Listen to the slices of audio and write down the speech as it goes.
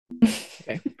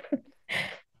Okay.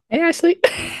 Hey, Ashley.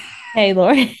 Hey,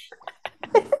 Lori.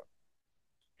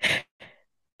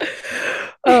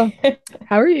 Oh,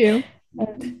 how are you?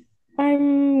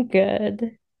 I'm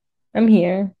good. I'm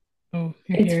here. Oh,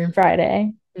 you're It's here.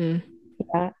 Friday. Mm.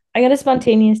 Yeah. I got a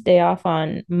spontaneous day off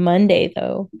on Monday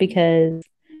though, because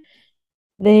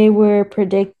they were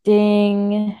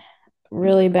predicting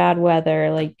really bad weather,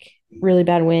 like really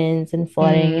bad winds and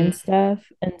flooding Mm. and stuff.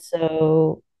 And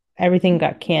so everything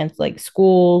got canceled, like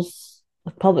schools,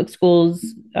 like public schools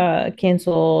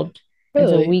canceled. And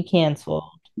so Really? we canceled.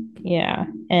 Yeah.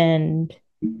 And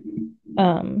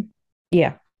Um,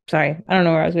 yeah, sorry. I don't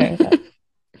know where I was going with that.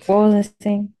 What was I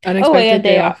saying? Oh, I got a Unexpected day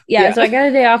day off. off. Yeah, Yeah. so I got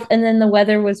a day off and then the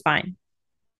weather was fine.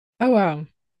 Oh, wow.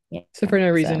 Yeah. So for no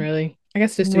reason, So really. I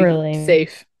guess just to be really,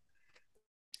 safe.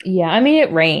 yeah. I mean,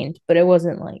 it rained, but it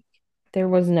wasn't like there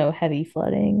was no heavy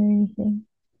flooding or anything.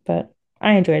 But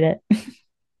I enjoyed it.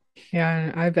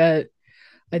 Yeah, I bet.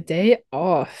 A day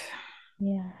off.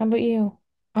 Yeah. How about you?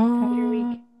 How was your Uh,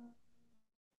 week?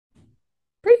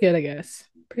 pretty good, I guess.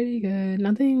 Pretty good.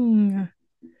 Nothing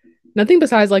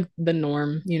besides like the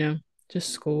norm, just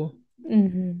school.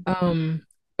 Hmm. Um,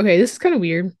 okay, this is kind of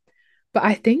weird, but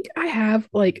I think I have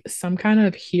like some kind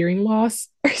of hearing loss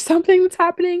or something that's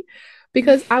happening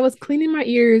because I was cleaning my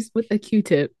ears with a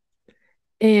Q-tip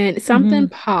and something Hmm.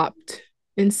 popped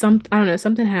and I don't know,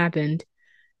 something happened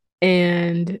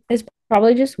and It's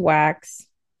probably just wax.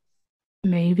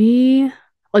 maybe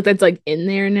like that's like in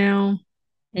there now.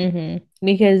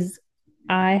 Because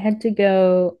I had to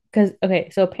go because okay,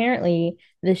 so apparently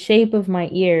the shape of my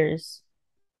ears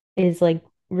is like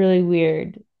really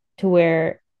weird to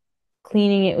where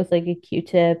cleaning it with like a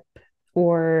Q-tip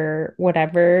or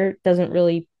whatever doesn't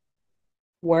really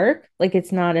work. Like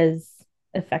it's not as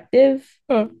effective.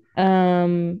 Oh.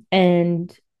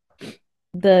 And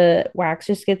the wax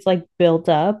just gets like built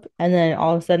up and then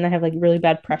all of a sudden I have like really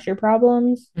bad pressure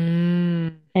problems.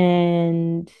 Mm.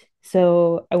 And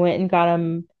so I went and got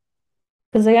them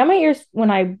because I got my ears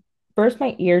when I burst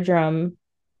my eardrum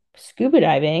scuba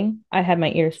diving, I had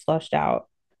my ears flushed out.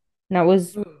 And that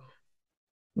was Ooh.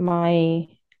 my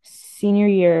senior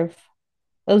year of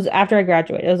it was after I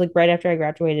graduated. It was like right after I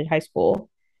graduated high school.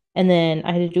 And then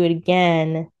I had to do it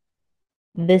again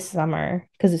this summer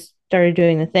because it started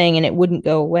doing the thing and it wouldn't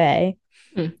go away.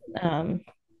 Hmm. Um,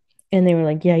 and they were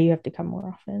like, yeah, you have to come more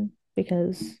often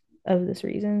because of this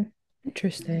reason.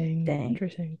 Interesting. Dang.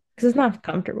 Interesting. Because it's not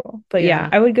comfortable. But yeah, Yeah,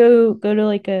 I would go to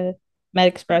like a Med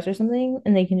Express or something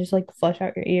and they can just like flush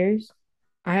out your ears.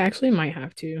 I actually might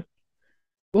have to.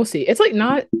 We'll see. It's like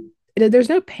not there's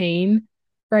no pain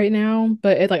right now,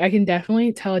 but it like I can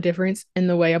definitely tell a difference in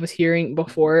the way I was hearing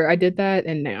before I did that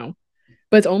and now.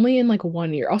 But it's only in like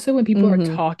one ear. Also when people are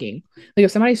Mm-hmm. talking, like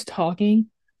if somebody's talking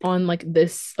on like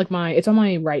this, like it's on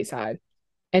my right side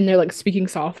and they're like speaking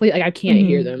softly, like I can't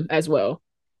hear Mm-hmm. them as well.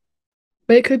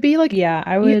 But it could be like Yeah,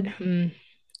 I yeah, would.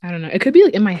 I don't know. It could be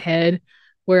like in my head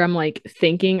where I'm like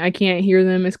thinking I can't hear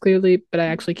them as clearly, but I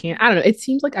actually can't. I don't know. It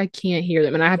seems like I can't hear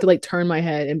them and I have to like turn my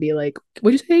head and be like,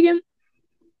 what'd you say again?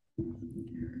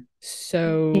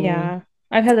 So, Yeah,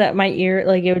 I've had that. My ear,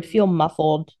 like it would feel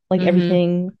muffled. Like mm-hmm,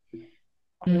 everything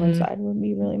on one mm-hmm. side would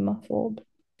be really muffled.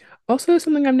 Also,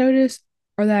 something I've noticed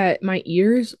are that my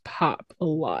ears pop a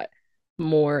lot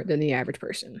more than the average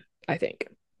person, I think.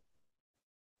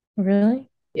 Really?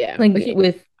 Yeah. Like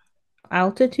with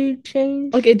altitude Like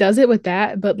change? it does it with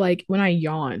that, but like when I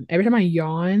yawn, every time I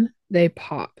yawn, they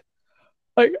pop.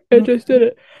 Like it just did Okay.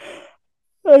 it.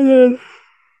 And then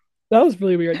that was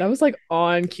really weird. That was like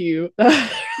on cue.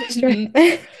 Really strange.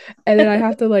 And then I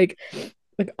have to like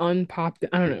unpop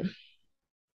I don't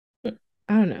know.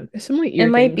 I don't know. There's some like It ear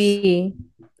might things. be.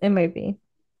 It might be.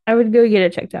 I would go get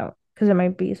it checked out because it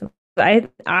might be some. I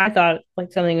thought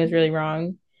like something was really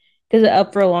wrong because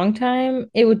up for a long time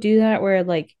it would do that where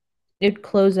like it would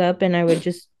close up and I would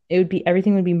just it would be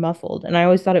everything would be muffled and I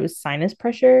always thought it was sinus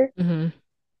pressure. Hmm.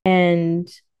 And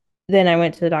then I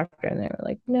went to the doctor and they were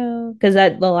like, no, because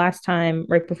that the last time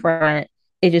right before I went,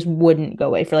 it just wouldn't go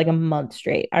away for like a month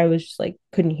straight. I was just like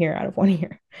couldn't hear out of one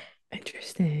ear.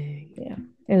 Interesting. Yeah.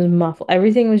 It was muffled.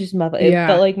 Everything was just muffled. It felt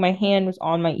Yeah. like my hand was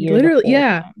on my ear the Literally, whole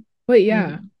yeah. But yeah,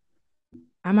 time.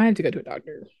 I might have to go to a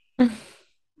doctor. Mhm.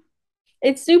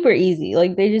 It's super easy.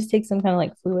 Like they just take some kind of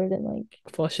like fluid and like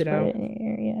Flush it spread out. it in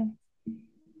your ear.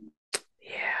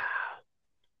 Yeah.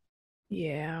 Yeah.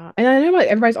 Yeah. And I know like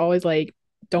everybody's always like,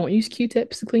 don't use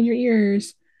Q-tips to clean your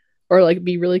ears or like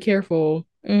be really careful.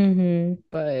 Mm-hmm.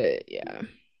 But yeah.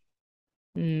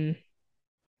 Mm.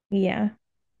 Yeah.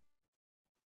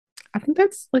 I think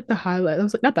that's like the highlight. That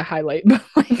was like not the highlight, but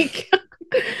like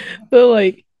the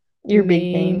like Your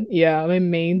big thing. My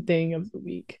main thing of the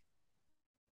week.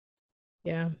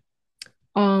 Yeah.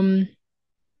 Um,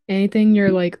 anything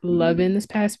you're like loving this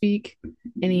past week?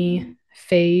 Any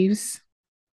faves?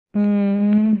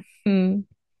 Mm,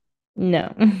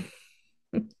 no,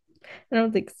 I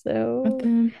don't think so.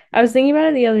 Nothing. I was thinking about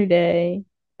it the other day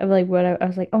of like what I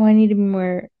was like, oh, I need to be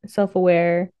more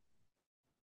self-aware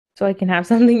so I can have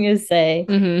something to say.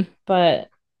 Mm-hmm. But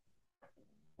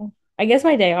I guess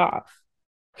my day off.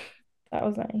 That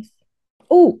was nice.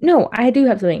 Oh, no, I do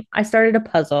have something. I started a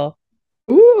puzzle.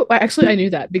 Ooh, I knew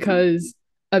that because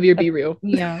of your Uh, Be Real.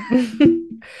 yeah.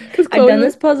 Because I've Chloe done was.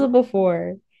 this puzzle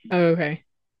before, Oh, okay.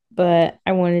 but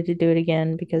I wanted to do it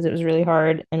again because it was really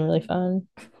hard and really fun.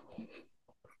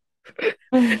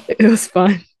 It was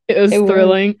fun. It was It was.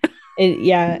 thrilling.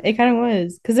 Yeah, it kind of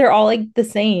was because they're all like the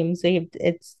same. So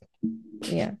it's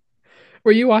yeah.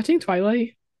 Were you watching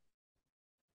Twilight?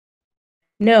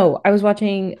 No, I was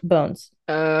watching Bones.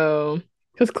 Oh,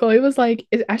 because Chloe was like,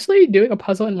 "Is Ashley doing a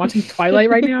puzzle and watching Twilight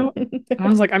right now?" And I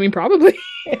was like, "I mean, probably."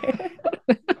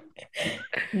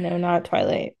 No, not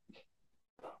Twilight.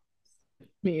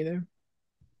 Me either.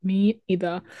 Me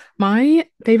either. My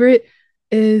favorite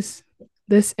is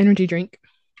this energy drink,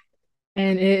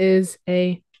 and it is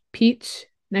a peach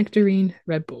nectarine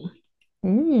Red Bull.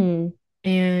 Mm.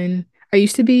 And I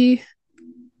used to be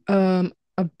a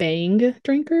Bang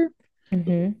drinker Mm-hmm.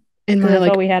 in Because my that's all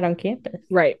like we had on campus.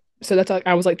 right. So that's like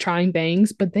I was like trying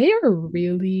Bangs, but they are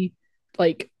really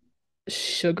like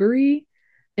sugary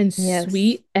and Yes.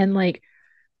 sweet and like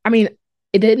I mean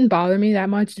it didn't bother me that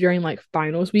much during like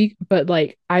finals week, but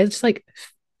like I just like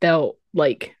felt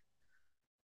like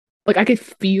I could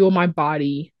feel my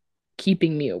body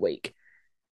keeping me awake.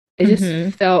 It just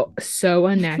Mm-hmm. felt so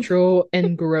unnatural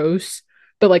and gross.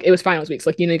 But like it was finals week, so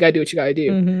like you gotta do what you gotta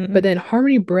do. Mm-hmm. But then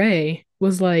Harmony Bray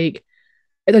was like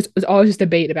it was always this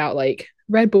debate about like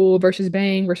Red Bull versus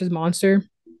Bang versus Monster.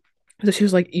 So she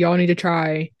was like, y'all need to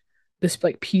try this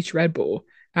like peach Red Bull.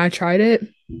 And I tried it.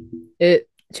 It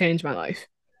changed my life.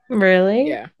 Really?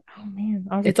 Yeah. Oh man,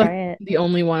 I'll have to It's like try it. the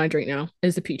only one I drink now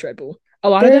is the peach Red Bull. A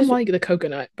lot of them There's like the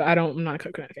coconut, but I'm not a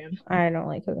coconut fan. I don't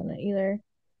like coconut either.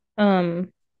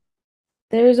 Um,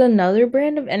 there's another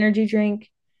brand of energy drink.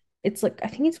 It's like I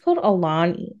think it's called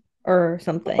Alani or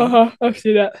something. Uh-huh. I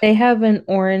see that. They have an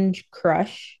orange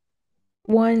crush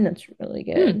one that's really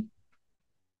Hmm. good.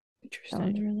 That Interesting.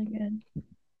 one's really good.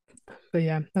 But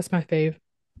yeah, that's my fave.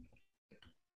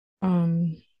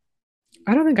 Um,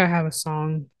 I don't think I have a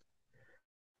song.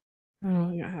 I don't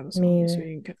think I have a song Me this either.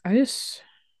 week.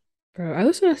 Bro, I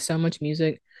listen to so much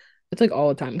music. It's like all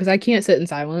the time because I can't sit in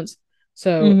silence.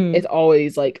 So Mm-hmm. it's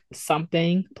always like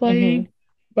something Mm-hmm. playing,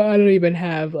 but I don't even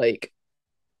have like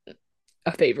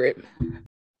a favorite.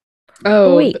 But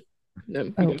Oh, wait. no,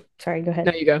 you Oh, go. sorry, go No,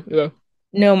 ahead. you go. You go.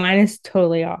 No, mine is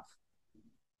totally off.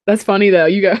 That's funny though.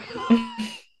 You go.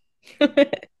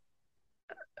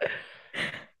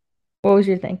 What was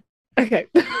your thing? Okay.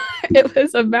 It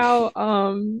was about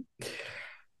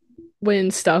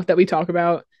when stuff that we talk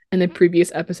about in the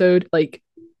previous episode like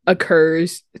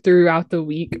occurs throughout the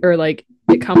week or like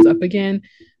it comes up again.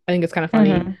 I think it's kind of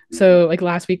funny. Uh-huh. So like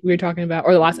last week we were talking about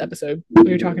or the last episode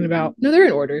we were talking about no, they're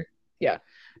in order. Yeah.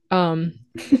 Um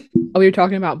we were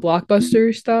talking about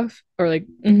blockbuster stuff or like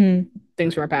Mm-hmm.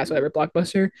 things from our past, whatever,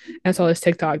 blockbuster. And I saw this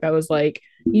TikTok that was like,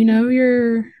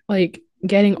 you're like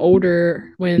getting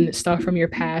older when stuff from your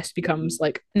past becomes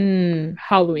like Mm.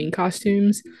 Halloween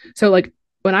costumes. So like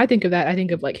when I think of that, I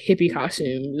think of like hippie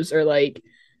costumes or like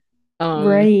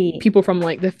Right. people from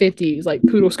like the 50s, like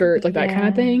poodle skirts, like that kind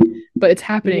of Yeah. thing. But it's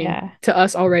happening Yeah. to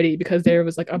us already because there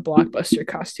was like a blockbuster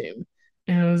costume.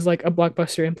 And it was like a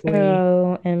blockbuster employee.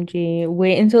 OMG.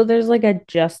 Wait until there's like a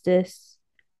Justice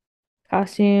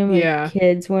costume, like Yeah.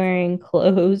 kids wearing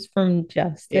clothes from Yeah.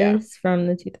 Justice from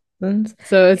the 2000s.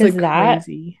 So it's Because like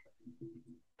crazy.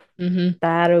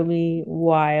 that'll be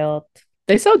wild.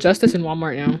 They sell Justice in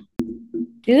Walmart now.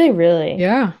 Do they really?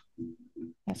 Yeah.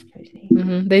 That's crazy.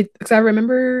 They because I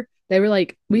remember they were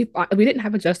like we didn't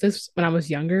have a Justice when I was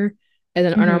younger, and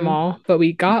then on our Mm-hmm. mall, but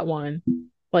we got one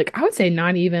like I would say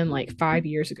not even like 5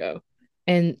 years ago,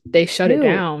 and they shut it Ew.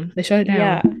 down. They shut it down,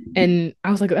 Yeah. and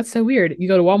I was like, that's so weird. You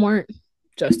go to Walmart,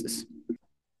 Justice.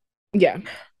 Yeah,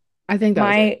 I think that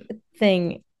was it. My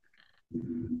thing,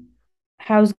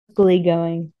 how's Glee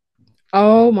going?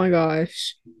 Oh my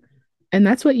gosh, and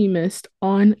that's what you missed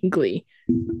on Glee.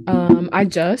 I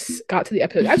just got to the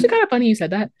episode. Actually, kind of funny you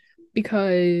said that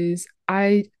because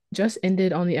I just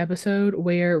ended on the episode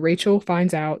where Rachel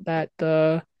finds out that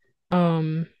the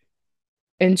um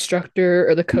instructor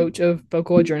or the coach of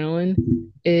vocal adrenaline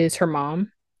is her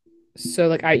mom. So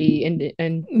like i.e.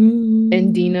 and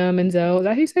Mm, Dina Menzel. Is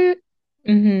that how you say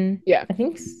it? Yeah. I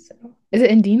think so. Is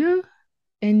it Indina?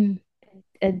 And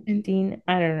Dean,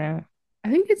 I don't know. I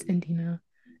think it's Indina.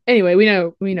 Anyway, we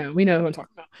know who I'm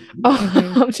talking about.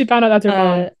 Mm-hmm. She found out that's her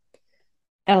mom. Uh,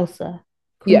 Elsa,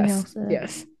 Queen Yes, Elsa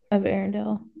yes. of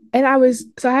Arendelle. And I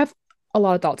have a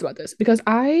lot of thoughts about this because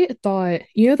I thought,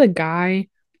 the guy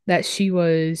that she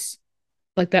was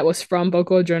like that was from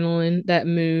Boko Adrenaline that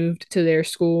moved to their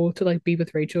school to like be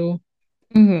with Rachel.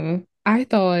 Mm-hmm. I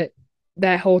thought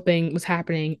that whole thing was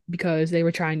happening because they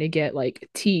were trying to get like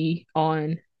T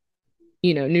on,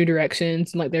 New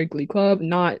Directions and like their Glee Club,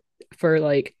 not for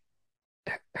like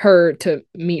her to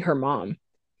meet her mom,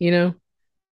 you know?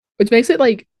 Which makes it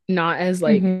like not as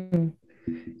like, Mm-hmm.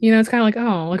 it's kind of like,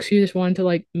 oh, like she just wanted to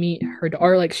like meet her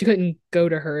or like she couldn't go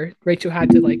to her. Rachel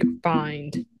had to like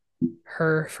find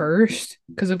her first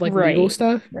because of like legal Right.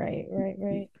 stuff. Right.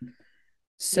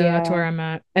 So that's where Yeah. I'm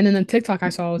at. And then the TikTok I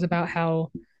saw was about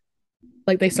how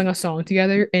like they sung a song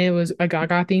together and it was a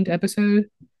Gaga themed episode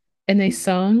and they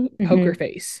sung Poker Mm-hmm.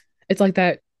 Face. It's like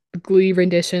that Glee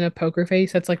rendition of Poker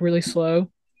Face that's like really slow.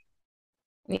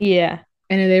 Yeah.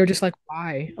 And then they were just like,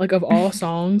 why? Like of all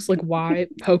songs, like why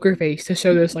Poker Face to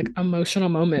show this like emotional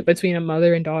moment between a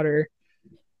mother and daughter?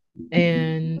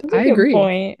 And That's a I good agree.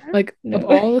 point. Like of No.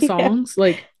 all the Yeah. songs,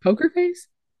 like Poker Face,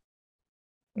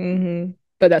 Mm-hmm.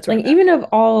 but that's where Like I'm at. even of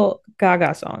all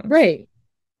Gaga songs, Right.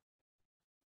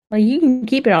 like you can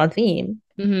keep it on theme,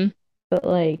 Mm-hmm. but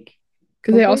like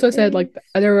Because they Poker also said Face. like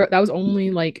that was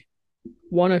only like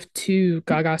one of two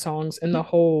Gaga songs in the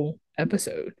whole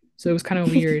episode. So it was kind of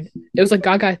weird. It was like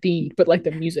Gaga themed, but like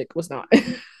the music was not.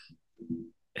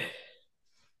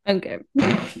 Okay.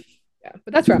 Yeah,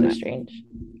 but that's where I'm So at. strange.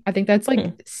 I think that's like Hmm.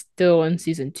 still in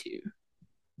season two.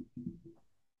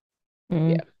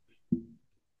 Mm. Yeah,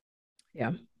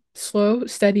 yeah. Slow,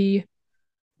 steady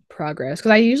progress.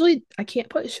 Because I can't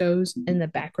put shows in the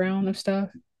background of stuff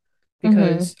Mm-hmm.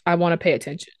 because I want to pay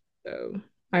attention. So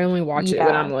I only watch it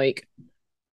when I'm Yeah. like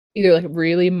either like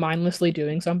really mindlessly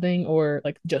doing something or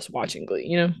like just watching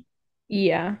Glee.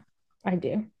 Yeah. I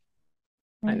do.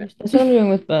 I know. That's what I'm doing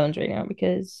with Bones right now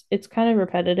because it's kind of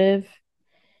repetitive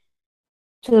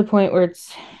to the point where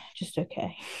it's just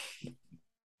okay.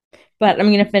 But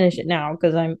I'm gonna finish it now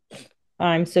because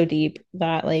I'm so deep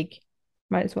that like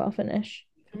might as well finish.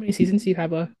 How many seasons do you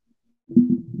have left?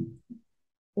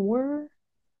 Or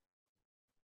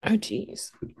Oh,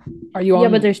 geez. Are you yeah,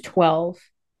 but on? there's 12.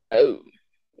 Oh,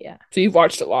 Yeah. so you've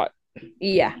watched a lot.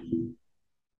 Yeah.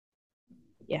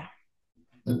 Yeah.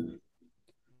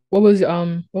 What was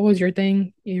your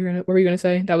thing? What were you gonna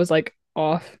say? That was like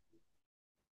off.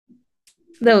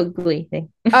 The Glee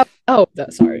thing. Oh,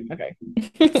 sorry. Okay.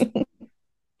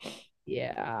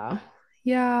 Yeah.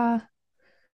 Yeah.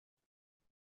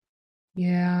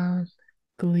 Yeah.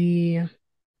 Glee.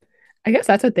 I guess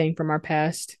that's a thing from our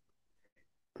past.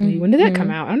 Glee. When did that come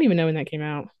Hmm. out? I don't even know when that came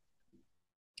out.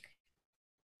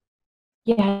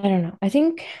 Yeah, I don't know. I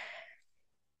think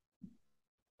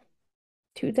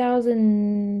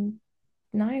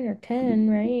 2009 or 10,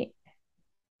 right?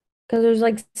 Because there's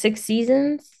like 6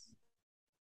 seasons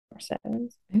or seven,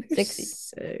 I think there's 6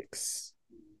 seasons. 6.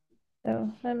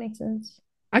 So that makes sense.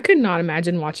 I could not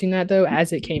imagine watching that though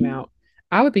as it came out.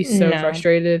 I would be so No.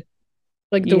 frustrated.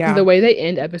 Like because the Yeah. way they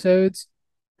end episodes,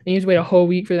 and you have to wait a whole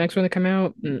week for the next one to come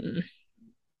out. Mm-mm.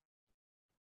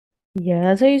 Yeah,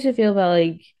 that's how I used to feel about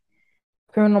like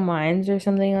Criminal Minds or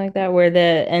something like that, where the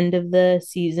end of the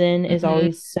season is Mm-hmm.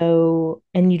 always so,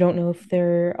 and you don't know if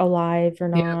they're alive or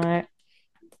Yep. not,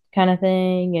 kind of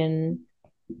thing. And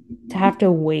to have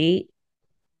to wait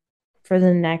for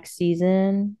the next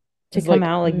season to It's come like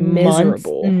out like months,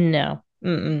 miserable. no,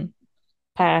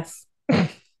 pass. Pass.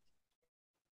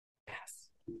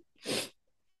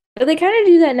 But they kind of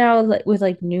do that now like, with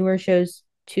like newer shows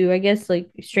too, I guess, like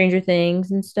Stranger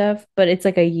Things and stuff, but it's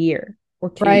like a year or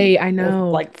two Right, I or know.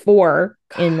 like four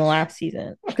in the Gosh. last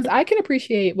season. Because I can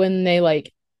appreciate when they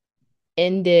like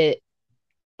end it,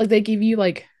 like they give you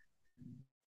like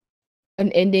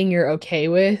an ending you're okay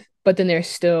with, but then there's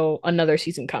still another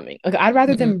season coming. Like I'd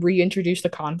rather Mhm. them reintroduce the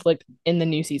conflict in the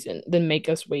new season than make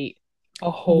us wait a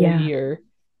whole Yeah, year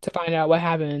to find out what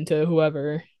happened to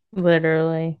whoever.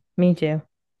 literally. Me too.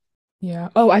 Yeah.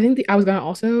 Oh, I think I was gonna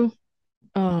also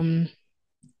um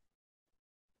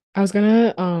I was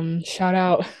gonna shout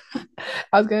out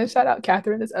I was gonna shout out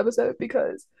Catherine this episode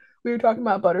because we were talking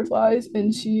about butterflies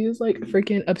and she is like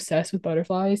freaking obsessed with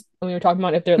butterflies. And we were talking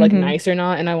about if they're like Hmm. nice or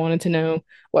not, and I wanted to know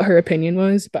what her opinion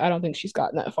was, but I don't think she's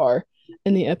gotten that far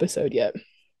in the episode yet.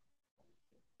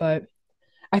 But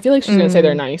I feel like she's gonna say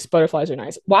they're Mm. nice. Butterflies are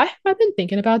nice. Why have I been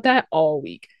thinking about that all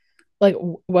week? like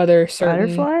whether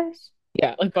certain, Butterflies?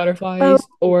 yeah, like Oh, butterflies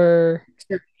or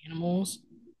certain animals.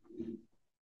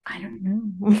 I don't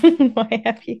know. Why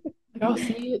have you? Like I'll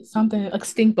see something like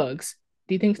stink bugs.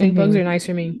 Do you think stink bugs Hmm. are nice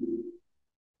or mean?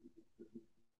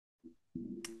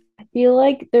 I feel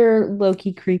like they're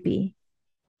low-key creepy.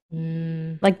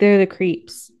 Mm, Like they're the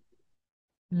creeps,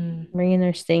 mm, bringing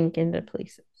their stink into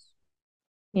places.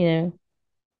 You know,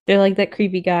 they're like that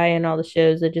creepy guy in all the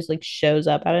shows that just like shows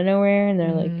up out of nowhere, and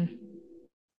they're like, mm,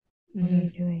 "What are you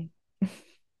mm. doing?"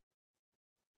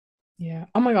 Yeah.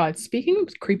 Oh my God. Speaking of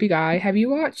creepy guy, have you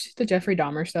watched the Jeffrey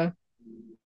Dahmer stuff?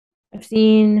 I've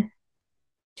seen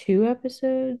 2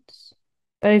 episodes,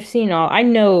 but I've seen all. I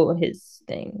know his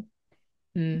thing.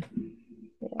 Mm.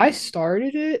 Yeah. I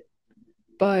started it,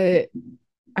 but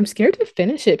I'm scared to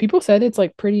finish it. People said it's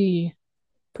like pretty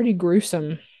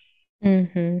gruesome.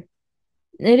 Mm-hmm.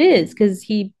 It is because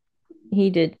he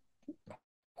did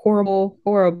horrible,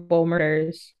 horrible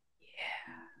murders.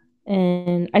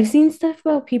 And I've seen stuff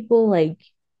about people like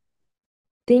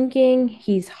thinking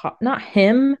he's hot. Not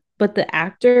him, but the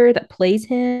actor that plays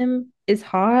him is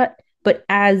hot, but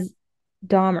as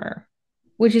Dahmer,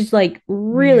 which is like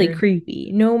really Weird.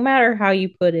 creepy, no matter how you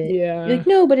put it. You're Yeah. like,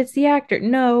 no, but it's the actor.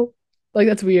 No, Like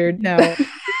that's weird. no.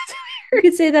 You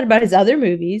could say that about his other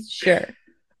movies, sure.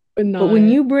 But But when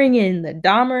not you bring in the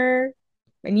Dahmer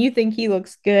and you think he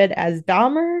looks good as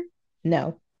Dahmer,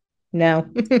 no, no.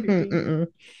 creepy. Mm-mm.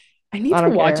 I need I to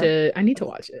don't watch care. it. I need to That's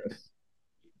watch it. gross.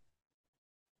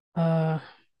 Uh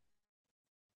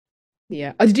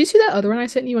yeah. Oh, did you see that other one I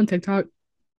sent you on TikTok?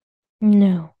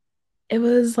 No. It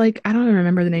was like I don't even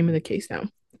remember the name of the case now.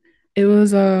 It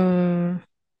was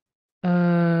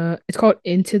it's called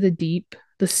Into the Deep,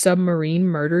 the submarine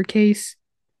murder case.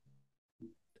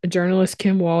 A journalist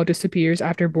Kim Wall disappears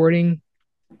after boarding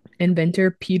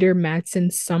inventor Peter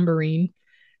Madsen's submarine.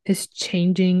 His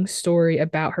changing story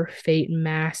about her fate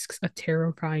masks a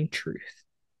terrifying truth.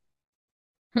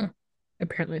 Hmm.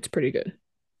 Apparently, it's pretty good.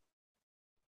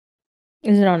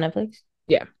 Is it on Netflix?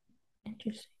 Yeah.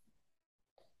 Interesting.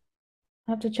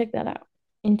 I'll have to check that out.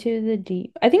 Into the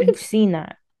Deep. I think And I've seen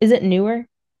that. Is it newer?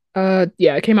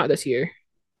 yeah, it came out this year.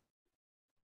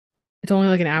 It's only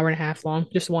like an hour and a half long.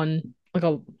 Just one like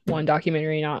a one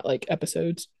documentary, not like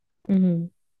episodes. Mm-hmm.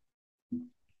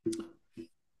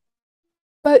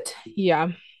 But yeah.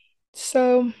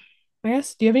 So I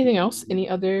guess do you have anything else? Any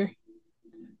other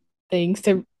things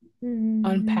to Mm,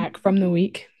 unpack from the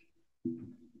week?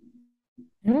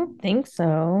 I don't think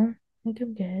so. I think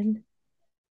I'm good.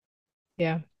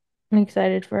 Yeah. I'm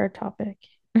excited for our topic.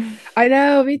 I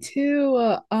know, me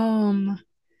too.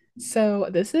 So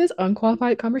this is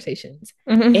Unqualified Conversations,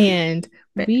 and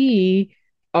we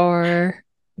are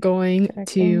going to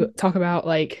Checking. talk about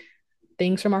like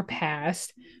things from our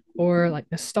past or like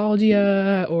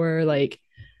nostalgia or like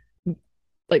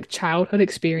childhood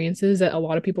experiences that a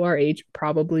lot of people our age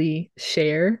probably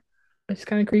share. It's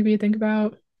kind of creepy to think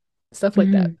about stuff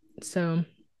like that. Mhm. So,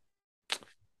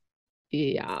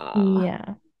 yeah. Yeah,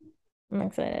 I'm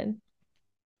excited.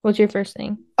 What's your first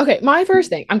thing? Okay, my first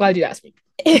thing, I'm glad you asked me,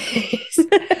 is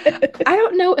I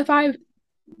don't know if I've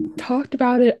talked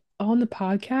about it on the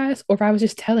podcast or if I was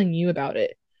just telling you about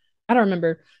it. I don't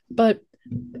remember, but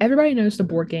everybody knows the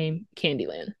board game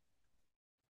Candyland,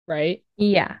 right?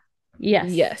 Yeah.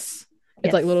 Yes. Yes.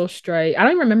 It's like Yes. little stray. I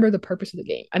don't even remember the purpose of the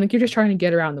game. I think you're just trying to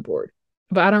get around the board,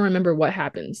 but I don't remember what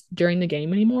happens during the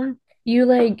game anymore. You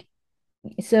like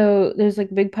so there's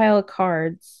like a big pile of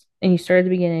cards and you start at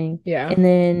the beginning Yeah. and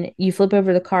then you flip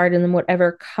over the card and then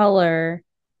whatever color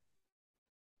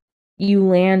you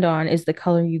land on is the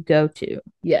color you go to,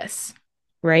 Yes.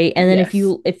 right? And then if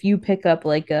Yes. you pick up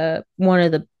like a one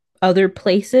of the other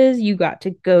places, you got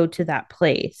to go to that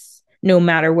place no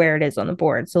matter where it is on the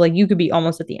board. So like you could be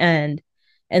almost at the end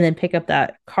and then pick up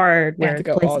that card I have where to the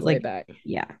go place all is the way like back.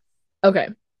 yeah. Okay.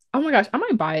 Oh my gosh, I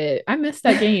might buy it. I missed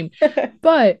that game.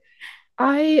 But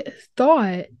I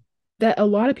thought that a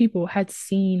lot of people had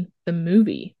seen the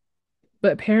movie,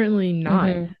 but apparently not.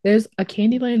 Hmm. There's a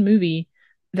Candyland movie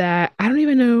that I don't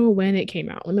even know when it came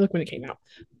out. Let me look when it came out.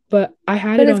 But I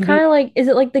had But it it's on kind V. of like is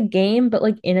it like the game but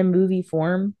like in a movie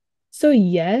form? So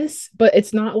yes, but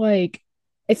it's not like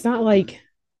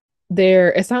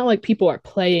people are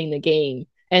playing the game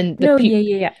and the No, pe yeah,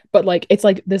 yeah, yeah. but like it's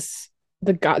like this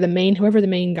the guy the main whoever the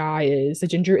main guy is, the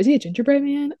ginger is he a gingerbread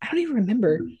man? I don't even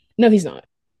remember. No, he's not.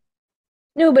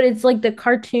 No, but it's like the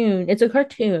cartoon. It's a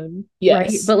cartoon, right?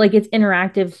 Yes. But like it's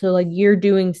interactive, so like you're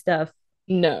doing stuff.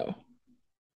 No.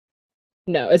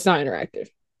 No, it's not interactive.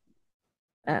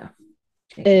 Oh,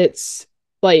 jeez. It's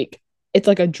like it's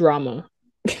like a drama.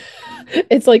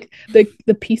 It's like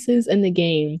the pieces in the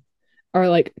game are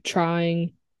like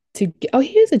trying to get, oh,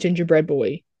 he is a gingerbread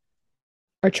boy,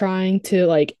 are trying to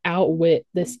like outwit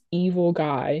this evil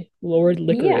guy, Lord Yeah.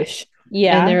 Licorice.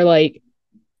 And Yeah. they're like,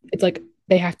 it's like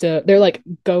they're like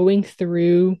going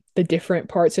through the different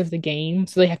parts of the game.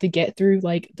 So they have to get through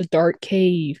like the dark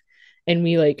cave. And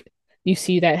we like, you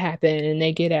see that happen and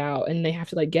they get out and they have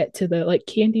to like get to the like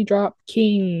Candy Drop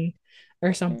King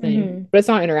or something. Hmm. But it's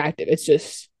not interactive. It's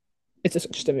just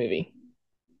a movie.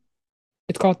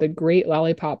 It's called The Great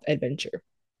Lollipop Adventure.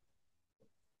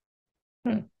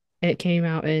 Hmm. And it came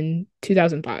out in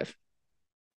 2005.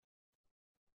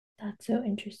 That's so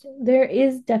interesting. There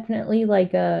is definitely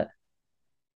like a,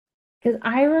 because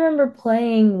I remember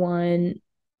playing one,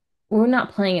 well,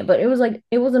 not playing it, but it was like,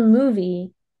 it was a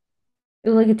movie. It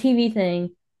was like a TV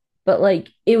thing, but like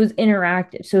it was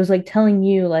interactive. So it was like telling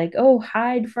you, like, oh,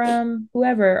 hide from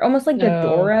whoever, almost like a No.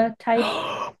 Dora type.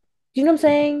 Do you know what I'm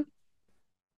saying?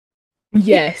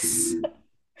 Yes.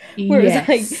 Where it was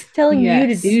like Yes. telling you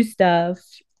to Yes. do stuff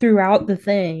throughout the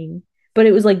thing, but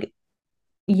it was like,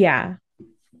 yeah,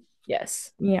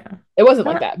 Yes. yeah. It wasn't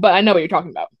like Not, that, but I know what you're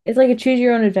talking about. it's like a choose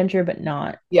your own adventure, but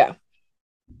not. Yeah.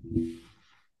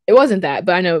 It wasn't that,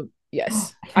 but I know,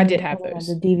 Oh, yes, I I found did it. Oh have my God,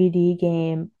 the those. DVD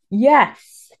game.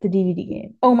 Yes, the DVD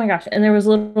game. Oh my gosh. And there was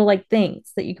little like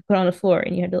things that you could put on the floor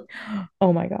and you had to,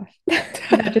 oh my gosh.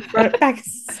 That just brought it back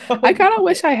I so kind of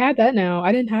wish much. I had that now.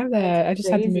 I didn't have That's that. I just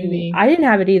had the crazy. movie. I didn't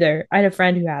have it either. I had a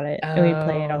friend who had it and we'd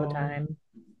play it all the Oh. time.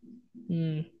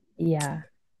 Hmm. Yeah.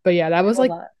 But yeah, that I was love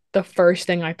like that. the first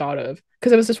thing I thought of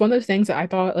because it was just one of those things that I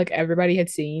thought like everybody had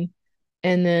seen,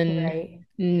 and then Right.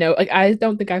 no, like I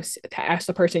don't think I've asked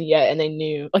the person yet, and they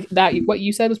knew like that. What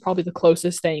you said was probably the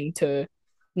closest thing to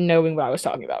knowing what I was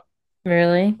talking about.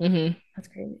 Really? Hmm. That's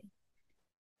crazy.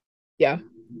 Yeah.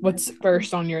 That's What's fun.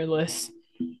 first on your list,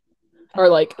 or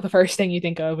like Oh, the first thing you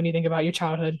think of when you think about your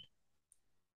childhood?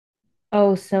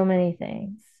 oh, so many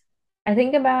things. I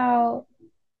think about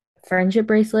friendship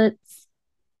bracelets,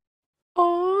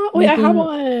 Oh, wait, I have making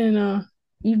one.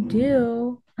 you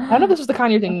do. I don't know if this was the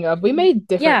kind you're thinking of. We made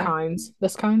different Yeah. kinds.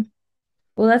 This kind.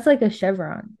 Well, that's like a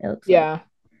chevron, it looks like. Yeah.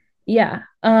 Yeah.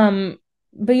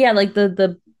 But yeah, like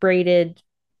the braided,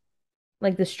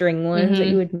 like the string ones that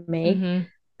you Mm-hmm. would make. Mm-hmm.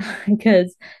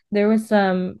 Because there was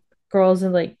some girls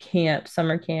in like camp,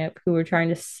 summer camp, who were trying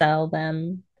to sell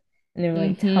them. And they were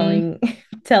like Mm-hmm.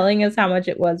 telling us how much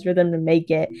it was for them to make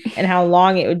it and how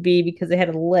long it would be because they had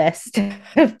a list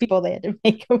of people they had to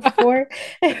make them for.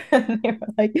 And they were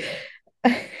like,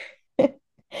 I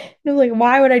was like,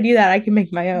 why would I do that? I can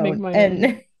make my Make own. my own.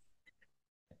 And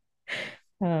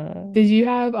uh, Did you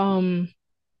have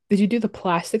did you do the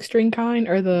plastic string kind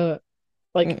or the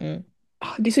like mm-mm.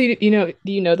 do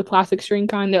you know the plastic string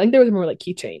kind? Like there was more like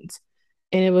keychains.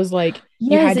 And it was like you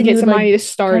Yes, had to and you get would like somebody to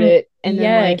start kind of, it and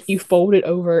then like you yes. fold it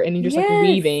over and you're just like Yes.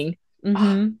 weaving.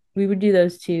 We would do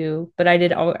those too, but I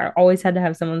always had to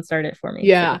have someone start it for me because I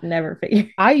Yeah. could never figure.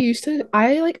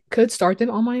 I like could start them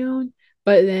on my own,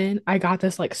 but then I got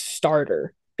this like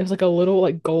starter. It was like a little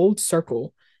like gold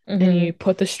circle and you Hmm.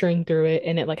 put the string through it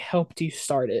and it like helped you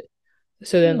start it.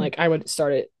 So then Hmm. like I would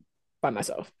start it by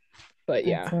myself. But That's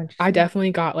yeah, so I interesting.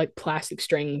 definitely got like plastic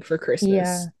string for Christmas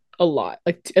Yeah. a lot,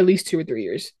 like at least 2 or 3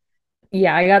 years.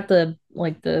 Yeah, I got the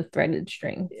like the threaded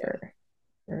string Yeah.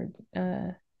 for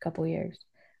a couple years.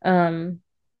 Um,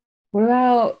 what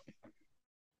about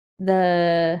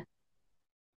the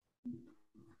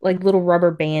like little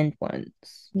rubber band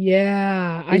ones?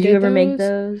 Yeah, I Did you did ever make those.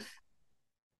 those?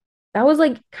 That was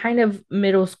like kind of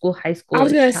middle school, high I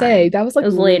was schoolish gonna say time. that was It like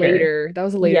was later. later. That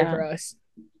was later Yeah, for us.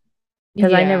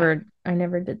 because Yeah, I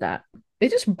never did that. they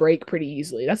just break pretty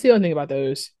easily. That's the only thing about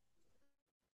those,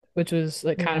 which was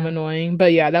like kind of Yeah. annoying.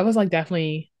 But yeah, that was like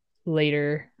definitely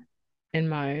later in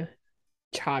my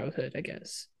childhood, I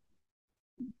guess.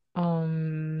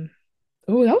 Um,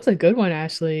 oh, that was a good one,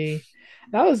 Ashley.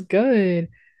 That was good.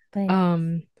 Thanks.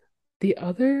 Um, the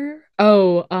other,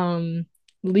 oh,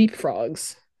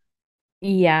 leapfrogs.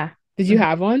 Yeah. Did you Mhm.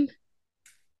 have one?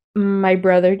 My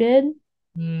brother did.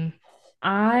 Mm.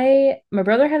 My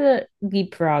brother had a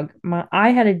leapfrog.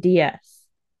 I had a DS.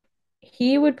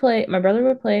 My brother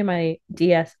would play my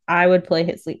DS. I would play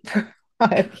his leapfrog.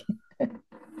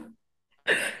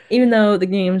 Even though the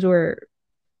games were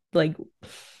like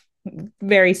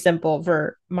very simple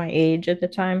for my age at the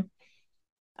time,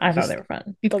 I thought they Just were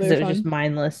fun you thought they because were it was just fun?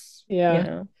 mindless,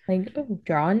 Yeah, like, oh,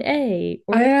 draw an A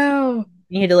I or a C. know.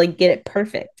 You had to like get it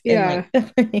perfect and like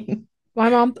Yeah, my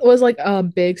mom was like a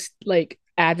big like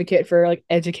advocate for like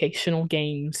educational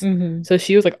games, hmm. so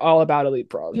she was like all about a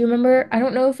leapfrog. You remember? I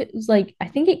don't know if it was like, I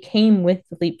think it came with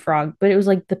the leapfrog, but it was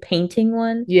like the painting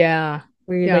one Yeah,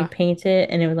 where you'd Yeah. like paint it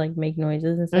and it would like make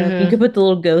noises and stuff. You Uh-huh. could put the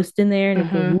little ghost in there and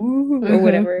it'd go Uh-huh. woo or Uh-huh.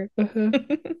 whatever. Uh-huh.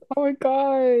 Oh my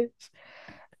gosh.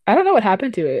 I don't know what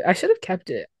happened to it. I should have kept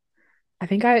it. I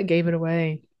think I gave it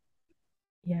away.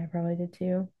 Yeah, I probably did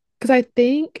too. Because I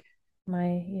think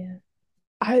Yeah.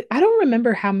 I don't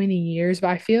remember how many years, but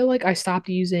I feel like I stopped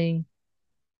using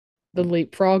the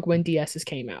Leapfrog when DSs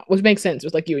came out, which makes sense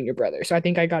with like you and your brother. So I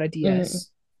think I got a Mm-hmm.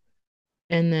 DS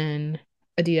and then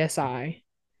a DSi,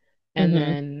 and Mm-hmm.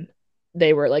 then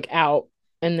they were like out,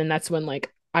 and then that's when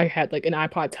like I had like an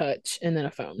iPod Touch and then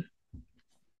a phone.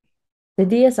 The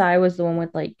DSi was the one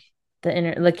with like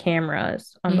the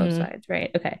cameras on both Mm-hmm. sides,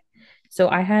 right? Okay. So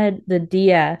I had the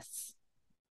DS,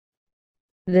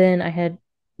 then I had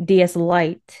DS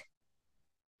Lite,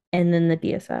 and then the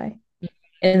DSi.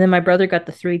 And then my brother got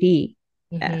the 3DS.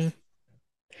 Mm-hmm.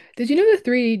 Did you know the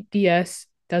 3DS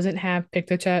doesn't have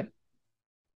PictoChat?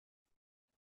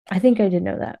 I think I did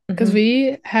know that. Because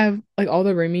we have like all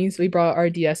the roomies, we brought our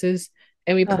DSs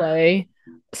and we Oh, play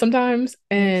sometimes.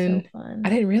 it was so And I fun.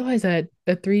 didn't realize that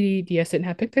the 3DS didn't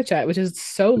have PictoChat, which is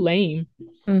so lame.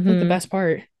 It's like the Mm-hmm. best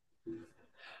part.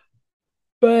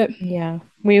 But Yeah.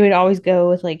 We would always go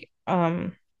with like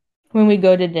when we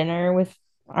go to dinner with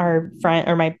our friend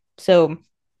or my so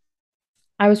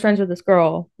I was friends with this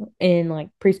girl in like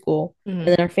preschool, mhm,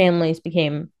 and then our families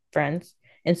became friends.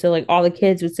 And so like all the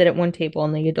kids would sit at one table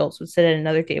and the adults would sit at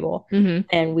another table, mhm,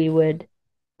 and we would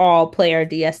all play our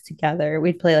DS together.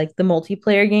 We'd play like the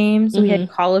multiplayer games. So we mhm. had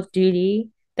Call of Duty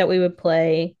that we would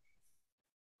play.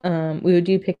 We would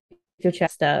do picture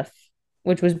chat stuff,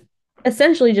 which was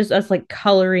essentially just us like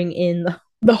coloring in the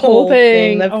The whole whole thing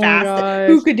thing. the Oh my fast gosh.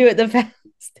 who could do it the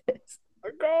fastest. Oh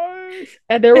my gosh.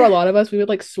 And there were a lot of us. We would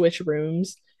like switch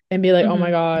rooms and be like, oh my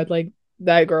Mhm. God, like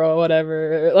that girl,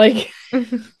 whatever. Like,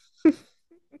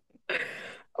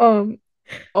 um,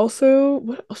 also,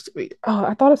 what else did we? Oh,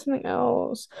 I thought of something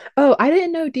else. Oh, I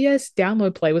didn't know DS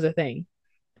download play was a thing.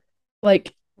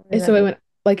 Like, What does and that so it mean? went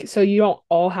like so you don't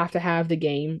all have to have the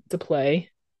game to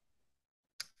play.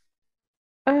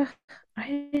 Uh,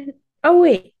 I didn't. Oh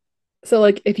wait, So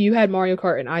like if you had Mario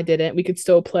Kart and I didn't, we could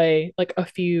still play like a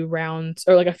few rounds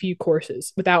or like a few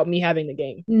courses without me having the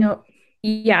game. no.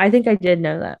 Yeah, I think I did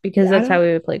know that because Yeah, I that's how don't.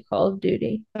 we would play Call of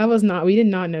Duty. That was not. We did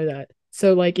not know that.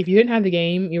 So like if you didn't have the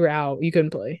game, you were out. You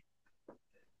couldn't play.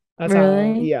 That's how.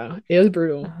 Really? Yeah, it was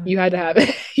brutal. Oh, You had to have no.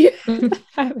 it. You had to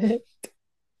have it.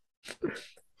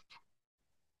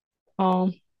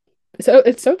 Um. So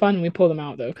it's so fun when we pull them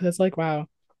out though, because it's like, wow,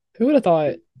 who would have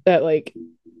thought that like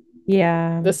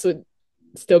Yeah. this would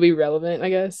still be relevant? I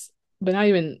guess, but not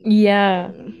even.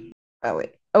 Yeah. Oh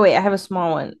wait. Oh wait, I have a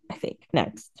small one, I think,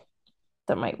 next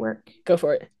that might work. Go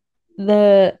for it.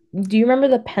 Do you remember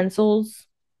the pencils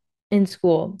in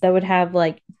school that would have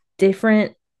like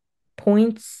different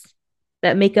points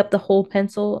that make up the whole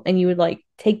pencil and you would like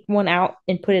take one out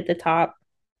and put it at the top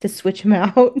to switch them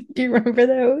out? Do you remember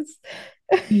those?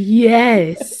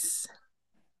 Yes.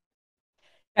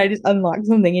 I just unlocked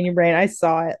something in your brain. I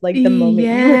saw it like the moment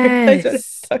you realized what I was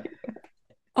Yes. talking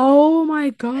Oh my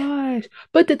gosh.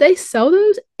 But did they sell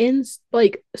those in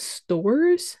like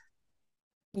stores?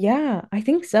 Yeah, I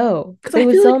think so. Because They I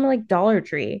would feel sell like them at, like Dollar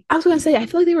Tree, I was gonna say I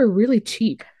feel like they were really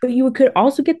cheap. but you could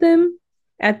also get them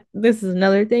at this is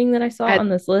another thing that I saw At on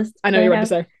this list I know that you're I about to have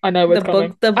say. I know what's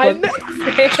coming. the I book know.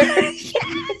 fair.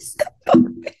 Yes.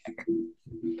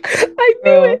 I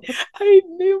knew it. Girl. I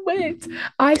knew it.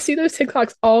 I see those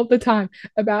TikToks all the time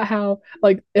about how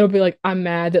like it'll be like I'm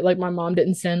mad that like my mom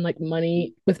didn't send like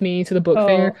money with me to the book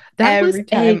fair. Oh, That was every a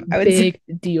time I would say big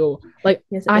deal. Like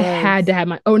yes, it I had to was. have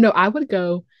my oh no, I would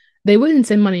go. They wouldn't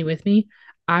send money with me.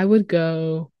 I would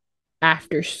go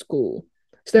after school.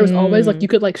 So there was always like you Mm,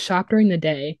 could like shop during the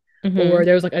day or mm-hmm,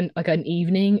 there was like an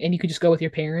evening and you could just go with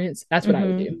your parents. That's what I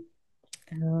would mm-hmm. do.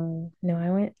 Oh,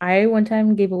 no, I one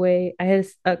time gave away, I had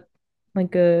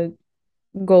like a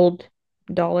gold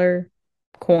dollar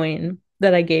coin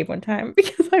that I gave one time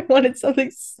because I wanted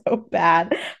something so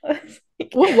bad. I was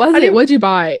like, What was I it? didn't What'd you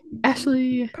buy?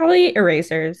 Ashley. probably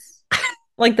erasers,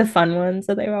 like the fun ones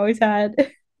that they've always had.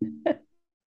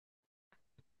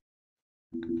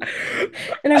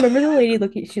 And I remember the lady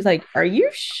looking, she's like, "Are you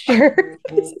sure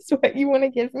this is what you want to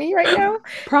give me right now?"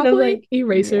 And I was Probably like,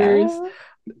 erasers.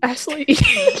 "Yeah." Ashley,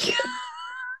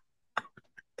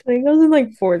 I think I was in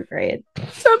like fourth grade.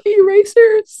 some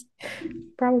erasers.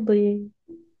 Probably.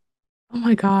 Oh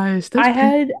my gosh, those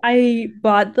pen. I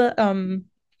bought the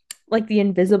like the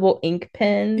invisible ink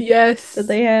pen that Yes.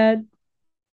 they had.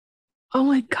 Oh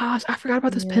my gosh, I forgot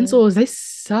about those Yeah. pencils. They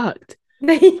sucked.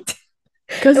 They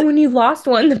Cause and when you lost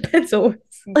one, the pencil was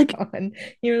like, gone.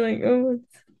 You were like, oh,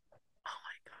 oh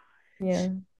my yeah.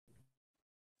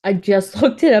 I just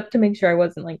looked it up to make sure I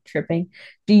wasn't like tripping.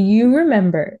 Do you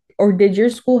remember, or did your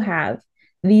school have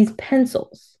these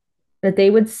pencils that they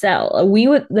would sell?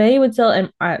 They would sell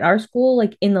at our school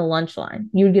like in the lunch line.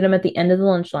 You would get them at the end of the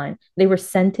lunch line. They were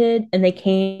scented and they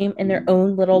came in their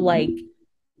own little like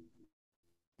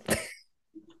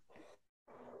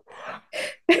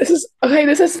This is okay.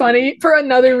 This is funny for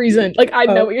another reason. Like I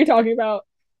know oh what you're talking about,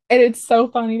 and it's so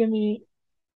funny to me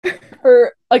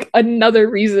for like another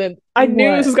reason. I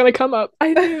knew this was what? gonna come up.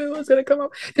 I knew it was gonna come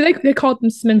up. They called them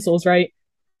Smensels, right?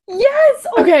 Yes.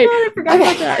 Oh my Okay, God, I forgot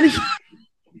okay, about that.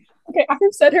 okay. I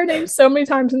have said her name so many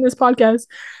times in this podcast,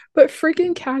 but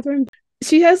freaking Catherine,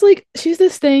 she's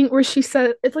this thing where she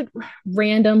said it's like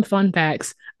random fun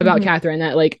facts about Mhm. Catherine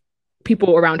that like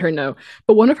people around her know.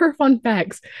 But one of her fun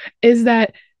facts is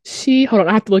that she hold on,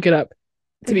 I have to look it up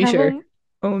They to be have sure. them.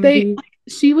 They OMG. like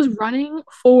she was running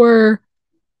for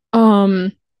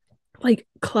um like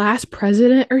class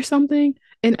president or something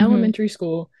in Mhm. elementary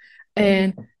school,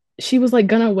 and she was like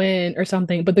gonna win or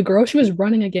something, but the girl she was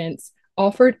running against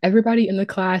offered everybody in the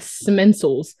class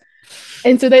Smensels,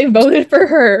 and so they voted for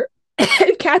her,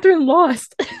 and Catherine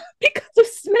lost because of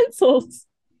Smensels.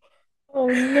 Oh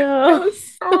It no.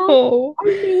 was so I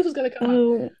knew this was gonna come up.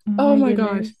 Oh Oh my my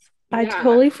gosh. goodness. I Yeah,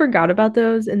 totally forgot about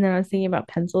those. And then I was thinking about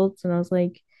pencils and I was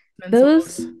like,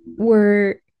 those Smensels.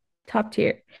 were top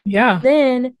tier. Yeah.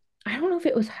 Then I don't know if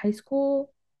it was high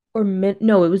school or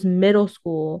no, it was middle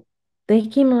school. They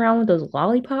came around with those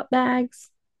lollipop bags.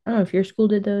 I don't know if your school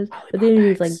did those, but they Lollipop did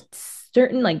these like bags.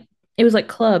 certain like it was like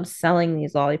clubs selling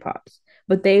these lollipops,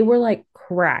 but they were like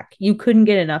crack. You couldn't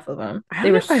get enough of them. I They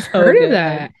don't know were if I've so heard of good.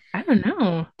 that. I don't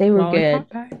know. They were good. Lollipop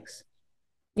bags.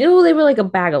 You know, they were like a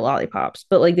bag of lollipops,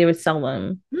 but like they would sell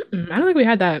them. I don't think we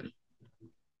had that.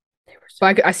 They were so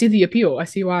But I see the appeal. I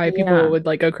see why people yeah, would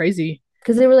like go crazy.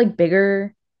 because they were like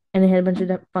bigger and they had a bunch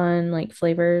of fun like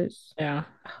flavors. Yeah.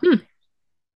 Oh, Hmm.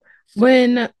 so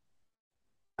When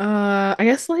I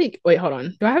guess like wait, hold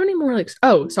on. Do I have any more like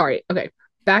oh, sorry. Okay.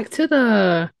 Back to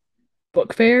the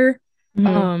book fair. good.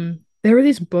 Mhm. There were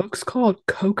these books called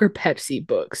Coke or Pepsi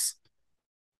books.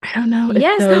 I don't know if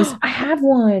Yes, those I have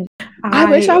one. I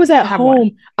wish I I was at have one.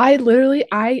 home.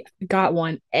 I got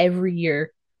one every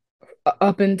year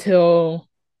up until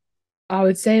I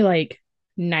would say like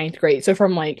ninth grade. So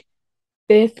from like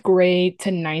fifth grade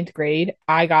to ninth grade,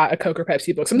 I got a Coke or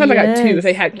Pepsi book. Sometimes I got two if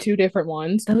they Yes, had two different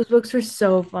ones. those books were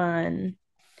so fun.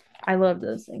 I love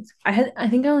those things. I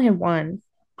think I only had one.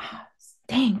 Ah,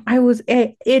 dang,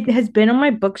 it has been on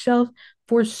my bookshelf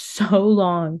for so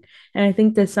long. And I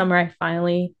think this summer I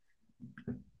finally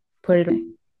put it away.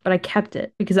 But I kept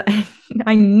it because I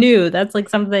I knew that's like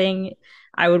something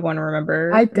I would want to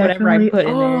remember I whatever I definitely, put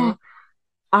in oh, there.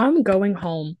 I'm going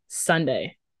home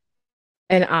Sunday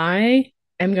and I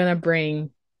am gonna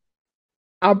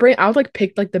I'll like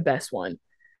pick like the best one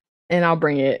and I'll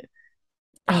bring it.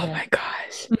 Oh Okay. my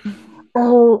gosh.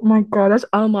 Oh my God, that's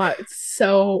unlocked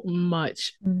so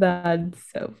much. That's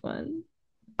so fun.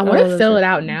 I want Oh, to those fill are it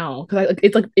out fun. now because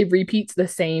it's like it repeats the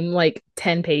same like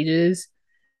 10 pages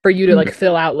for you to like Mhm.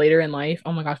 fill out later in life.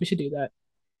 Oh my gosh, we should do that.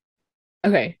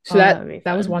 Okay, so Oh, that would be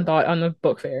that was fun. one thought on the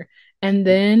book fair. And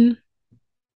then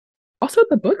also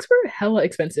the books were hella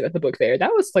expensive at the book fair.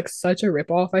 That was like such a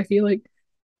ripoff, I feel like,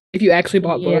 if you actually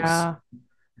bought books. Yeah.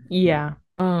 Yeah.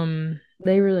 Um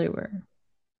They really were.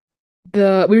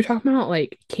 the we were talking about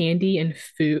like candy and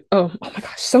food. Oh my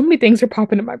gosh, so many things are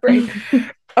popping in my brain.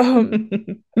 Um,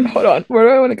 hold on, where do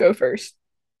I want to go first?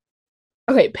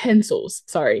 Okay, pencils.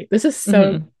 Sorry. Mhm. This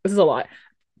is a lot.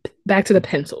 Back to the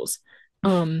pencils.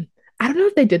 Um, I don't know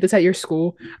if they did this at your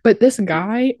school, but this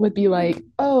guy would be like,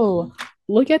 "Oh,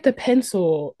 look at the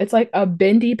pencil. It's like a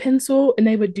bendy pencil," and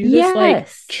they would do this like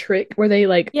Yes. trick where they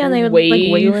like Yeah, and they would like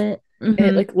whale wave it. and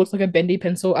it Hmm. like looks like a bendy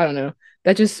pencil. I don't know.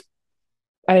 That just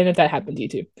I don't know if that happened to you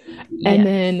too. And Yes.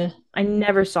 then I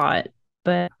never saw it,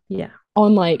 but yeah.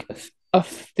 on like a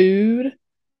food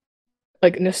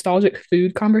like nostalgic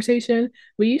food conversation,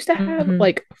 we used to have Hmm.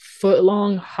 like foot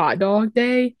long hot dog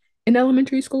day in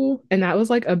elementary school, and that was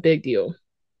like a big deal.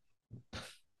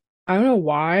 I don't know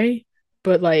why,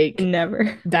 but like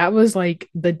Never. that was like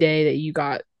the day that you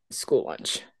got school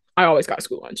lunch. I always got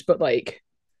school lunch, but like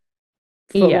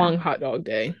foot Yeah. long hot dog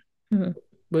day Mhm.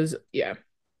 was yeah.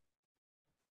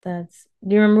 Do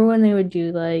you remember when they would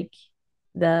do like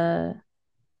the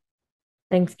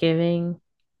Thanksgiving?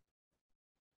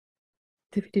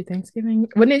 Did we do Thanksgiving?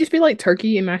 Wouldn't it just be like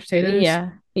turkey and mashed potatoes?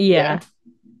 Yeah. Yeah. Yeah.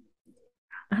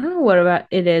 I don't know what about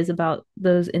it is about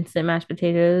those instant mashed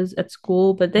potatoes at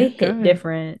school, but they They're hit good.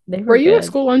 different. They Were were you a good.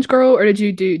 school lunch girl or did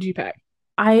you pack?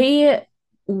 I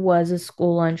was a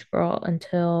school lunch girl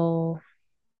until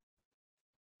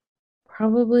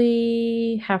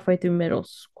probably halfway through middle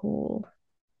school.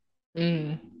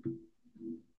 Mm.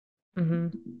 Hmm.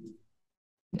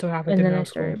 Until halfway And through then middle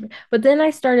school. but then I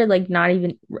started like not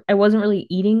even, I wasn't really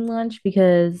eating lunch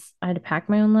because I had to pack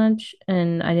my own lunch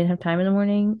and I didn't have time in the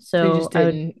morning. So you So just I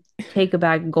would didn't. take a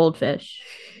bag of goldfish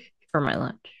for my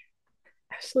lunch.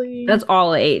 That's Ashley.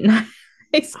 all I ate in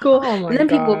high school. Oh And my then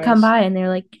people would come gosh. by and they're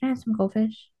like, "Can I have some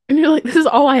goldfish?" And you're like, this is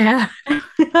all I have.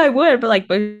 I would, but like,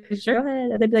 "But sure, go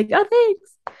ahead." And they'd be like, "Oh,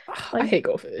 thanks." I Like, hate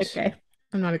goldfish. okay.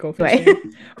 I'm not a goldfish Anyway.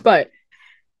 fan. But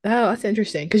oh, that's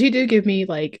interesting. Because you do give me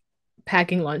like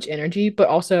packing lunch energy, but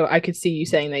also I could see you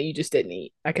saying that you just didn't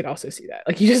eat. I could also see that.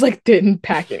 Like you just like didn't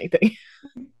pack anything.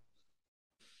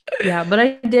 Yeah, but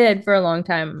I did for a long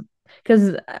time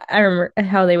because I remember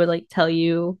how they would like tell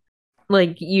you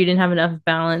like you didn't have enough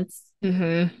balance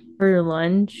Hmm. for your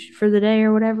lunch for the day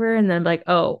or whatever, and then like,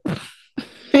 oh, and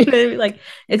then be like,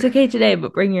 it's okay today,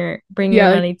 but bring your Yeah,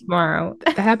 like money tomorrow.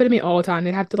 that happened to me all the time.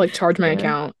 They'd have to like charge my Yeah.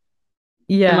 account and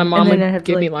my Yeah. And mom then would I have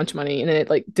to give me like, lunch money and it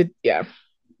like did yeah.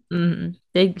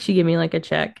 she gave me like a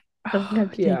check that I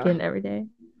have to take Yeah. in every day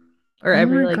or Oh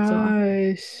every my like so often.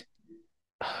 gosh.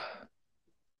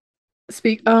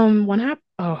 One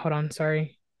oh, hold on,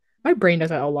 sorry. My brain does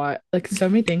that a lot. Like so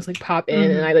many things like pop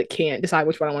in and I Hmm. like can't decide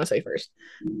which one I want to say first.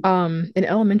 In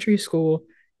elementary school,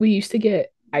 we used to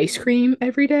get ice cream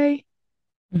every day,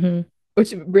 Hmm.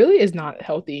 which really is not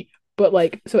healthy. But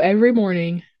like, so every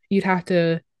morning you'd have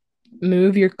to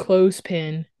move your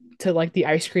clothespin to like the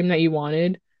ice cream that you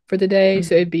wanted for the day.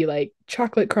 So Hmm. it'd be like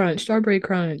chocolate crunch, strawberry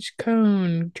crunch,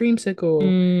 cone, dreamsicle,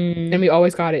 and Mm. we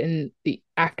always got it in the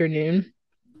afternoon.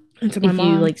 And so my If you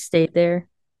mom, like stayed there.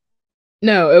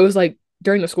 no, it was like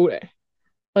during the school day.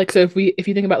 Like so if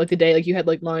you think about like the day, like you had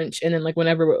like lunch and then like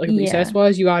whenever like recess Yeah.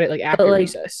 was, you got it like But after like,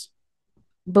 recess.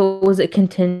 but was it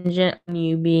contingent on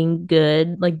you being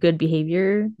good, like good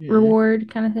behavior Mm.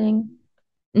 reward kind of thing?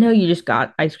 No, you just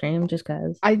got ice cream just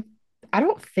because. I I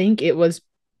don't think it was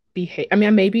I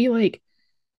mean, maybe like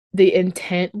the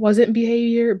intent wasn't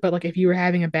behavior, but like if you were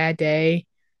having a bad day,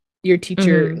 your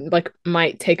teacher Mm-hmm. like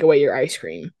might take away your ice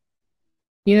cream,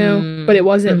 you know? But it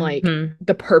wasn't like Mm-hmm.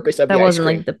 the purpose of That the ice wasn't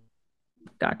cream. like the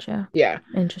gotcha. Yeah.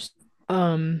 Interesting.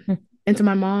 Um, and so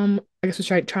my mom, I guess, was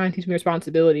trying to teach me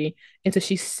responsibility. And so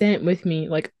she sent with me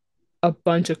like a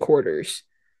bunch of quarters.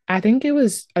 I think it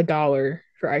was $1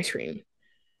 for ice cream.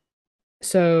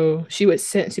 So she would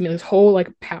send to me this whole like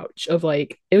pouch of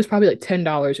like it was probably like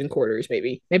 $10 in quarters,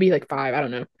 maybe like five, I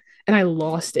don't know. And I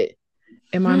lost it.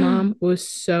 And my mom was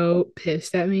so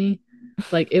pissed at me.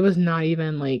 Like it was not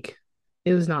even like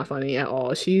it was not funny at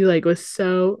all. She like was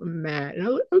so mad. And I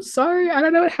was like, I'm sorry. I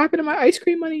don't know what happened to my ice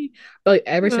cream money. But like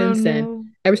Oh no.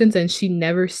 ever since then, she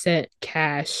never sent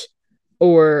cash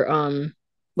or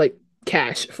like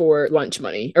cash for lunch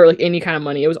money or like any kind of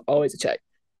money. It was always a check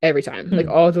every time. Like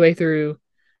Hmm. all the way through.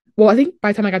 Well, I think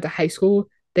by the time I got to high school,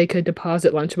 they could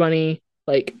deposit lunch money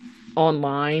like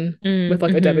online with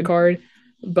like a debit Mm-hmm. card.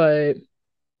 But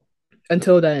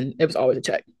until then, it was always a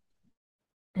check.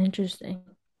 Interesting.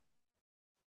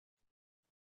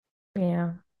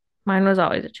 Yeah. Mine was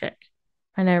always a check.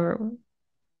 I never,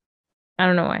 I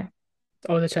don't know why. It's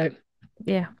always a check.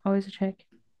 Yeah, always a check.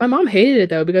 My mom hated it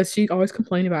though because she always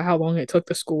complained about how long it took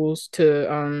the schools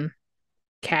to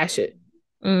cash it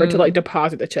or to like Mm.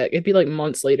 deposit the check. It'd be like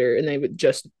months later and they would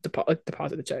just deposit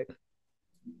the check.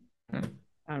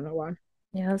 I don't know why.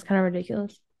 Yeah, that's kind of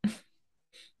ridiculous.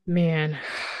 Man,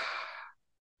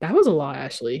 that was a lot,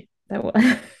 Ashley. That was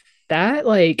That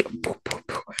like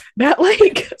that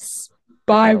like that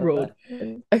spiraled.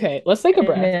 was. Okay, let's take a I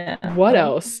breath. What know.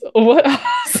 else? What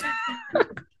else?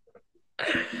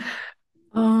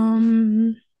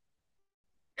 um,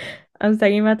 I was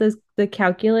talking about this the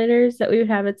calculators that we would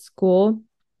have at school.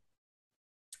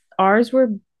 Ours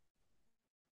were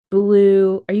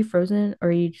blue. Are you frozen or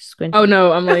are you just oh squinting?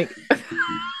 no, I'm like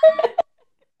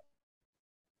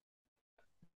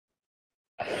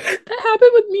that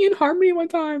happened with me and Harmony one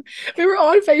time. We were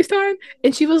on FaceTime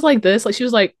and she was like this, like she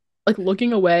was like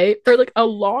looking away for like a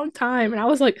long time. And I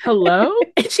was like, hello?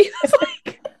 And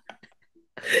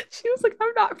she was like,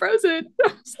 I'm not frozen. I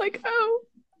was like, oh.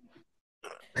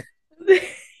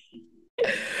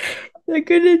 I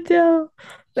couldn't tell.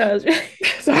 That was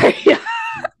Sorry.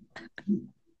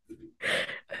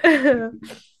 really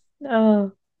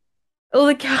oh. Oh,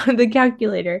 the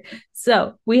calculator.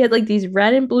 So we had like these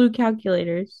red and blue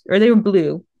calculators, or they were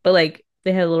blue, but like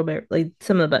they had a little bit like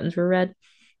some of the buttons were red,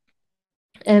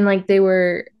 and like they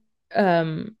were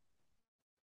um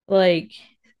like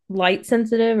light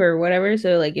sensitive or whatever.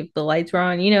 So like if the lights were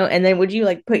on, and then would you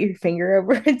like put your finger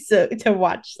over it so to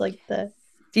watch like the?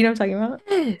 Do you know what I'm talking about?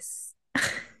 Yes.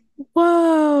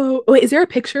 Whoa. Wait, is there a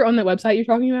picture on the website you're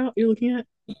talking about? You're looking at?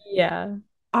 Yeah.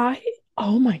 I,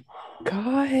 oh my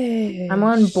I'm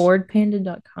on gosh.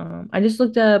 boardpanda.com. I just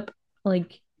looked up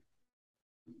like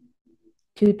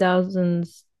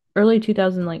 2000s, early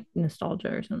 2000 like nostalgia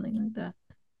or something like that.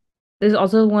 There's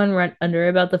also one right under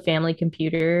about the family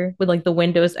computer with like the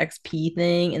Windows XP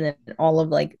thing and then all of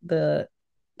like the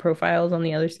profiles on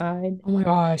the other side. Oh my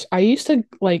gosh. I used to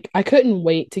like, I couldn't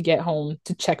wait to get home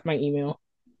to check my email.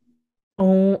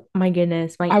 Oh my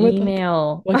goodness, my I would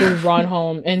email. like run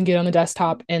home and get on the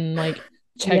desktop and like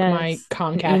check my Yes,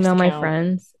 and Comcast email my account.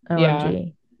 friends. Yeah.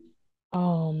 OMG.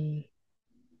 Um,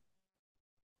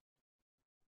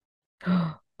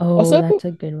 Oh, also, that's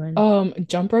a good one.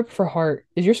 jump rope for heart.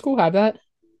 Did your school have that?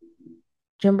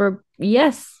 Jumper.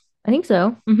 Yes, I think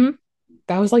so.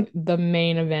 That was like the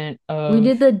main event We of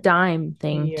did the dime the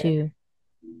thing year. too.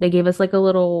 They gave us like a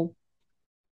little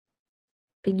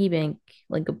piggy bank,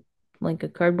 like a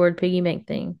cardboard piggy bank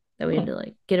thing that we Huh. had to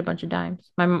like get a bunch of dimes.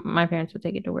 My parents would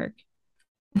take it to work.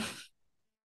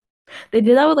 They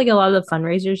did that with like a lot of the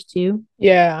fundraisers too.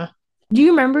 Yeah. Do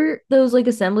you remember those like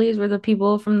assemblies where the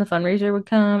people from the fundraiser would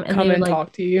come and they Come would and like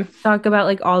talk to you. talk about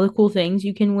like all the cool things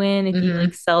you can win if you Hmm.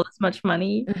 like sell this much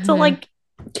money to Hmm. like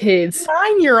Kids.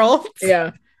 9-year-olds?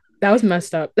 Yeah. That was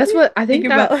messed up. That's what I Think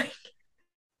think about that like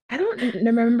I don't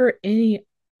remember any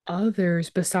others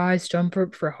besides Jump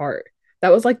Rope for Heart.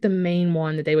 That was like the main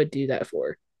one that they would do that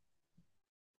for.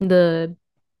 the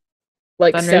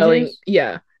Like selling, fundraisers.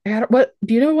 yeah. What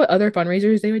do you know what other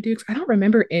fundraisers they would do? 'Cause I don't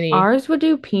remember any. Ours would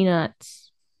do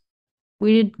peanuts.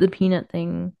 We did the peanut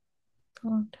thing a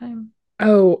long time.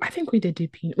 Oh, I think we did do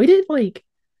peanut. We did like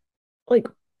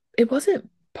it wasn't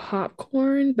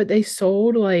popcorn, but they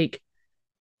sold like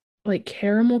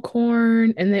caramel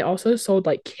corn and they also sold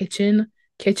like kitchen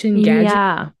gadget.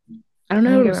 Yeah, I don't I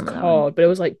know what think it I was remember that one. called, but it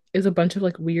was a bunch of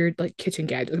like weird like kitchen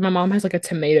gadgets. Like, my mom has like a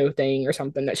tomato thing or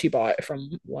something that she bought from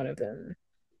one of them.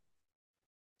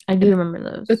 I do And remember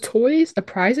the those. toys, the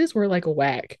prizes were like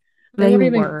whack. They They weren't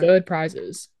even were. good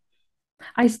prizes.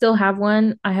 I still have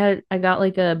one. I got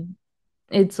like a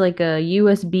it's like a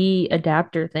USB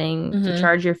adapter thing to Hmm.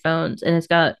 charge your phones and it's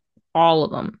got all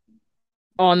of them.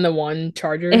 On the one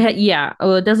charger. Yeah.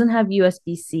 Oh, it doesn't have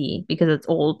USB-C because it's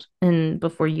old and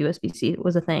before USB-C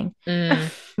was a thing.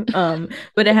 Mm.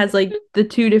 But it has like the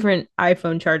two different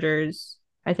iPhone chargers,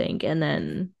 I think, and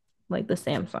then like the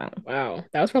Samsung. Wow,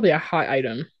 that was probably a hot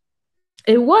item.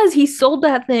 It was. He sold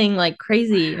that thing like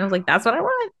crazy, and I was like, "That's what I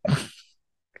want."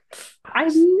 I,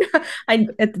 I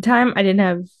at the time I didn't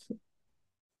have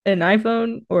an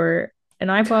iPhone or an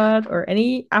iPod or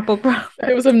any Apple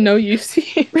It was of product. no use to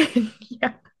you.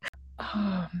 Yeah.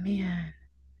 Oh man.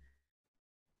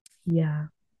 Yeah.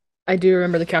 I do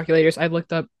remember the calculators. I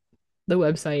looked up the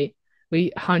website.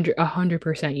 We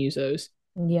 100% use those.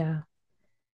 Yeah.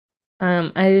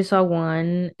 I just saw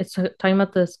one. It's talking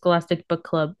about the Scholastic Book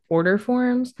Club order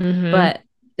forms, Hmm. but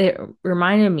it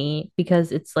reminded me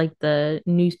because it's like the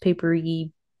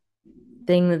newspapery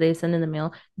thing that they send in the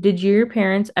mail. Did your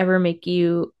parents ever make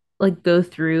you like go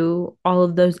through all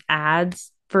of those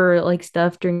ads for like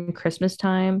stuff during Christmas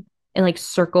time and like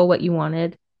circle what you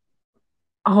wanted?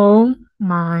 Oh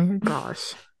my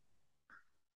gosh.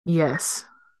 Yes.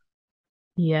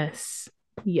 Yes.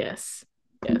 Yes.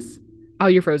 Yes. Oh,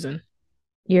 you're frozen.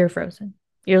 You're frozen.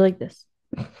 You're like this.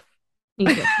 You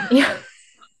need to listen. Yeah.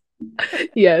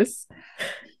 Yes. Yeah.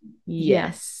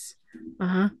 Yes.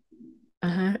 Uh-huh.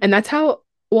 Uh-huh. And that's how,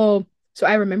 well, so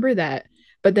I remember that,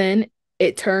 but then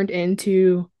it turned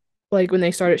into like when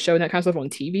they started showing that kind of stuff on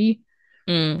TV.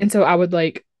 Mm. And so I would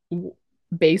like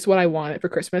base what I wanted for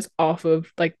Christmas off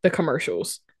of like the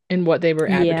commercials and what they were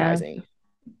Yeah. advertising.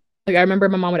 Like I remember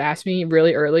my mom would ask me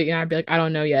really early and I'd be like, I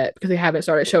don't know yet because they haven't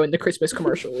started showing the Christmas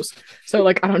commercials. So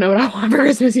like I don't know what I want for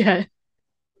Christmas yet.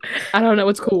 I don't know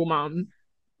what's cool, mom.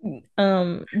 Do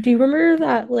you remember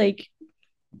that like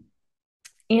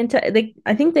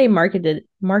I think they marketed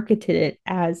it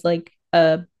as like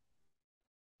a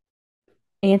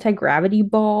anti-gravity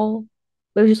ball.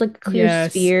 It was just like a clear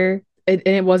Yes. sphere. And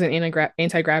it wasn't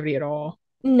anti-gravity at all,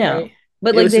 right? No.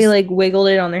 But It like was they just like wiggled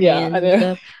it on their yeah, hands I and know.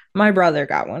 stuff. My brother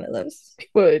got one of those. He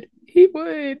would. He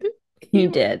would. He He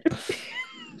would. did.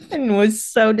 And was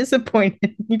so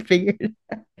disappointed. He figured it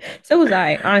out. So was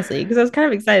I, honestly, because I was kind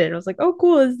of excited. I was like, oh,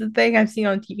 cool, this is the thing I've seen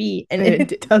on TV. And And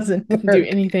it it doesn't didn't do work.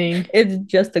 anything. It's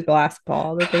just a glass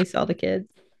ball that they sell to kids.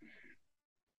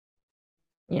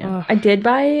 Yeah. Ugh. I did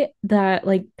buy that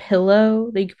like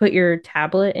pillow that you could put your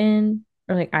tablet in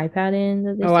or like iPad in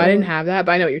that they Oh, I didn't sold. have that,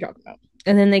 but I know what you're talking about.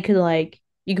 And then they could like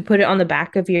you could put it on the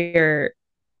back of your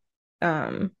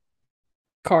um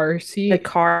Car the seat.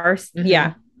 car. Hmm.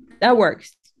 Yeah. that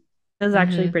works. That's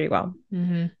actually Mm-hmm. pretty well.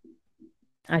 Mm-hmm.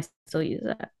 I still use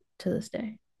that to this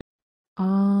day.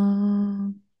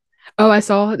 Um, oh, I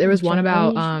saw there was one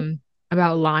Generation.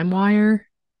 about LimeWire.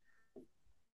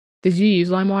 Did you use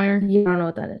LimeWire? Yeah, I don't know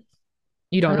what that is.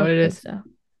 You I don't know what don't it think is. so.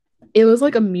 It was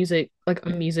like a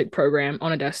music program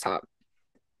on a desktop.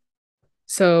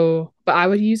 So, but I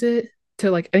would use it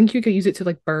to like I think you could use it to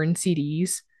like burn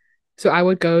CDs. So I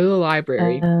would go to the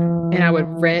library and I would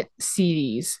Oh, rent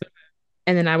CDs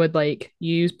and then I would like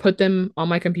use put them on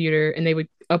my computer and they would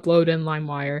upload in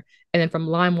LimeWire and then from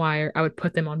LimeWire I would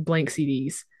put them on blank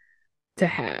CDs to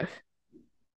have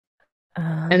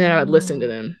and then I would listen to oh,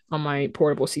 them on my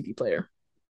portable CD player.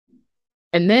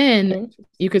 And then you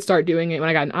interesting. could start doing it when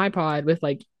I got an iPod with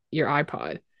like your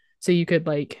iPod. So you could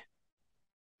like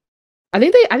I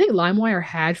think LimeWire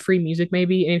had free music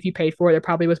maybe, and if you paid for it, there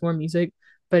probably was more music.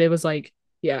 But it was like,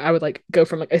 yeah, I would like go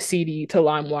from like a CD to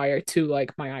LimeWire to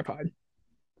like my iPod.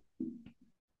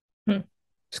 Hmm.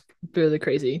 It's really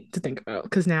crazy to think about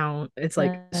because now it's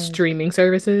like That is streaming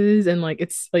services and like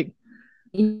it's like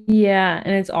Yeah,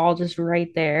 and it's all just right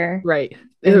there right.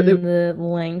 in the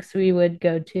lengths we would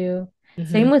go to.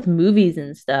 Same Mm-hmm, with movies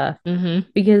and stuff. mm-hmm,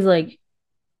 Because like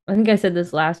I think I said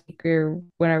this last week or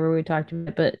whenever we talked about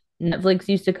it, but Netflix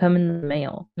used to come in the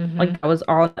mail. mm-hmm. Like that was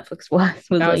all Netflix was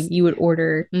That like was you would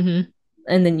order mm-hmm,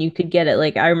 and then you could get it.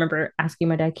 Like I remember asking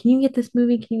my dad, "Can you get this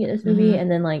movie? Can you get this movie?" mm-hmm.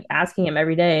 And then like asking him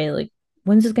every day, like,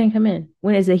 "When's this gonna come in?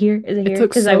 When is it here? Is it It here?"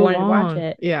 took Because I so wanted to watch long.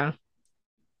 it. Yeah.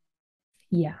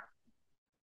 Yeah.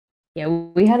 Yeah,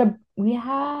 we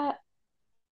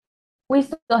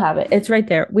still have it. It's right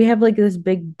there. We have like this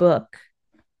big book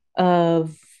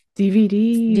of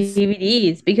DVDs.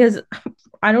 DVDs because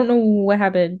I don't know what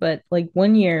happened, but like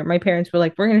one year my parents were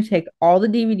like, we're gonna take all the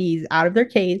DVDs out of their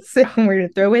case and we're gonna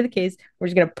throw away the case. We're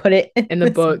just gonna put it in In the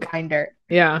this book. binder.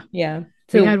 Yeah. Yeah.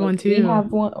 We had one So we too.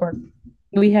 have one or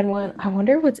we had one. I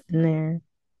wonder what's in there.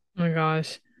 Oh my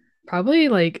gosh. Probably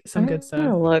like some good I'm stuff.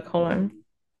 gonna look. Hold on.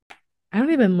 I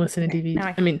don't even listen to Okay, DVD. now I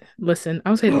I found mean, listen. I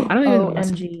would say I it. don't even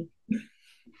listen. OMG.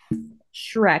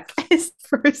 Shrek is the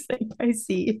first thing I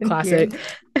see in here. Classic.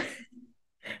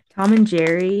 Tom and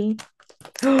Jerry.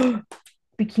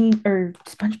 Bikini or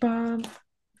SpongeBob.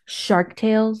 Shark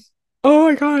Tales. Oh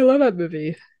my God, I love that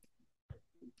movie.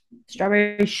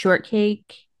 Strawberry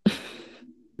Shortcake.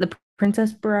 The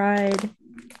Princess Bride.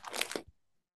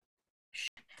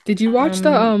 Did you watch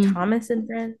the Thomas and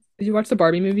Friends. did you watch the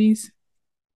Barbie movies?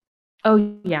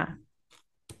 Oh yeah.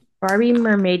 Barbie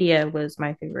Mermaidia was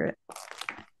my favorite.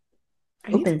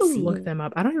 I need Open to look Sea. them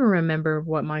up. I don't even remember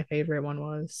what my favorite one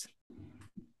was.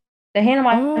 The Hannah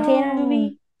Montana Oh,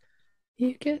 movie.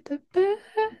 you get the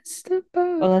best of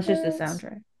Oh, both that's just the worlds.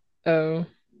 soundtrack. Oh,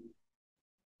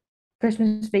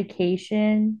 Christmas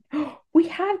Vacation. We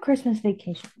have Christmas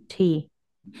Vacation. T.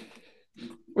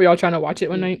 were y'all trying to watch it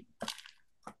one T. night?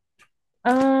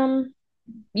 Um,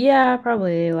 yeah,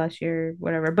 probably last year,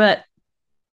 whatever. But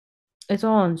it's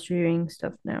all on streaming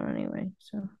stuff now anyway.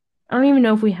 So I don't even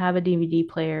know if we have a DVD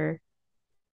player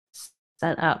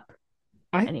set up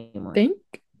I anymore. think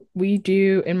we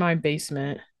do in my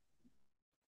basement.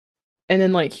 And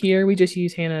then like here we just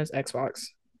use Hannah's Xbox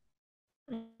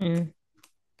Mm.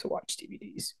 to watch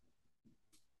DVDs.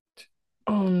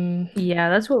 Yeah,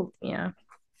 that's what. Yeah,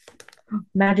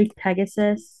 Magic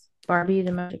Pegasus, Barbie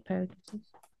the Magic Pegasus.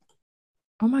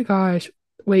 oh my gosh.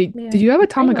 Wait, Yeah. did you have a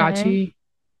Anyway, Tamagotchi?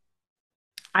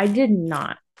 I did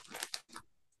not.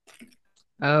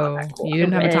 Not that Oh, cool. you I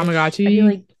didn't have a wish. I feel Tamagotchi?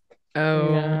 like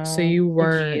Oh, so no. you Did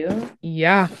weren't. you?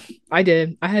 Yeah, I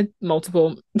did. I had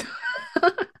multiple.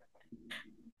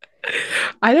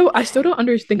 I still don't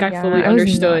think I Yeah, fully I was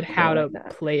understood not how cool like to that.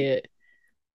 play it.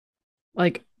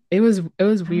 Like it was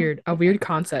I don't weird, a think I weird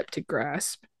concept to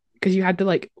grasp because you had to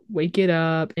like wake it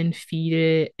up and feed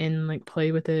it and like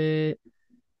play with it.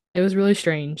 It was really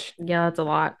strange. Yeah, that's a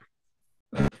lot.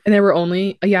 And there were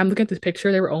only yeah, I'm looking at this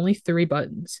picture, there were only three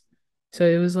buttons. So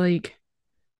it was like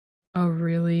a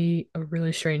really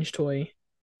strange toy.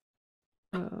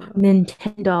 Uh,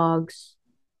 Nintendogs.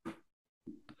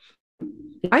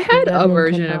 I Did had you have a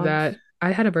version of Nintendogs? that.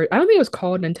 I don't think it was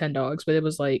called Nintendogs, but it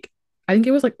was like I think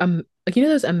it was like you know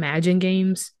those Imagine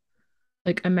games?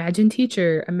 Like Imagine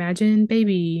Teacher, Imagine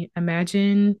Baby,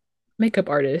 Imagine Makeup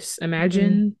Artist, Mm,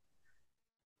 Imagine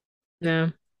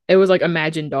no. It was like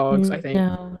Imagine Dogs, I think.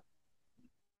 no.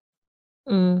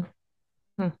 Mm.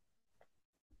 Hmm.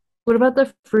 What about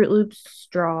the Fruit Loops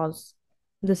straws?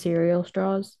 The cereal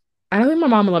straws? I don't think my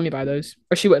mom would let me buy those,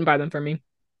 or she wouldn't buy them for me.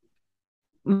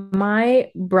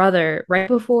 My brother, right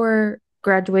before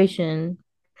graduation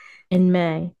in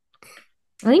May,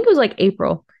 I think it was like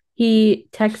April, he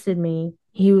texted me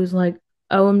he was like,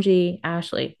 OMG,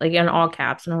 Ashley, like in all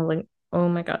caps. And I was like, oh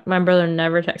my God, my brother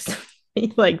never texted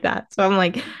me like that. So I'm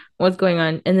like, what's going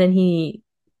on? And then he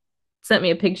sent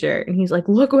me a picture and he's like,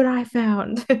 look what I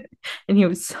found. And he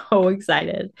was so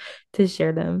excited to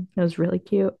share them. It was really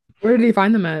cute. Where did you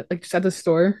find them at? Like just at the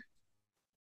store?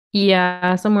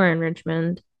 Yeah, somewhere in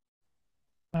Richmond.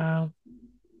 Wow.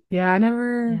 Yeah, I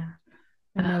never Yeah.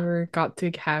 I never got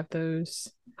to have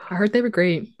those. I heard they were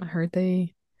great. I heard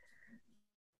they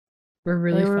were They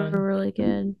really were fun. really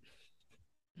good.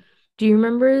 Do you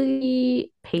remember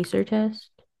the pacer test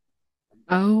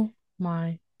Oh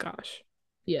my gosh.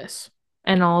 Yes.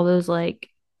 and all those like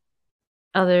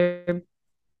other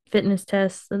fitness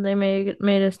tests that they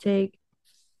made us take?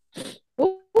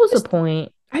 What was the Just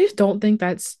point? I just don't think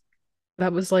that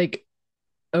was like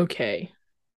okay.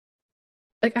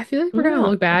 Like I feel like we're gonna No,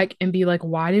 look back and be like,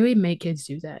 why do we make kids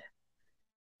do that?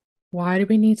 Why do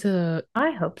we need to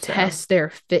I hope so. test their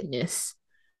fitness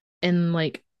and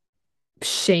like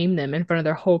shame them in front of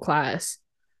their whole class?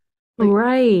 Like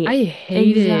Right. I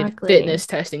hated Exactly. fitness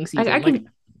testing Like I season. Like,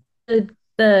 can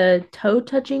the toe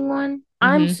touching one.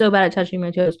 I'm mm-hmm. so bad at touching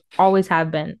my toes. Always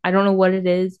have been. I don't know what it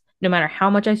is. No matter how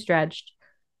much I stretched,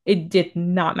 it did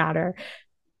not matter.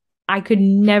 I could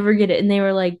never get it. And they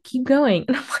were like, keep going.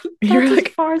 And I'm like, You're that's as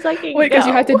like, far as I can wait, because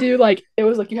you had to go. do like it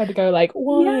was like you had to go like Yeah.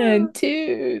 one,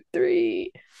 two,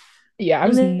 three. Yeah, I And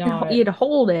was then you not. had to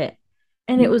hold it.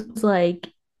 And it was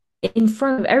like in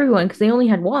front of everyone because they only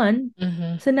had one.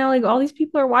 Hmm. So now like all these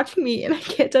people are watching me and I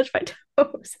can't touch my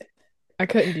toes. I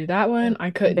couldn't do that one.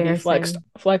 I couldn't do Embarrassing.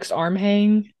 flexed arm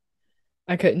hang.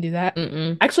 I couldn't do that.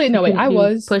 Mm-mm. Actually, You no, wait, couldn't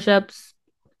do push-ups.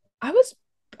 I was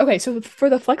okay. So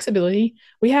for the flexibility,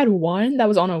 we had one that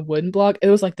was on a wooden block. It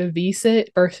was like the V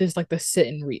sit versus like the sit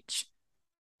and reach,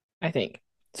 I think.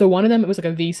 So one of them it was like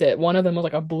a V sit. One of them was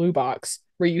like a blue box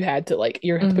where you had to put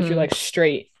your Mm-hmm. legs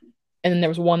straight, and then there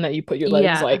was one that you put your legs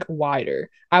Yeah. like wider.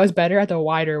 I was better at the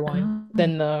wider one Oh.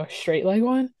 than the straight leg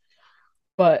one,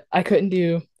 but I couldn't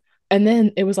do. And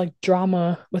then it was like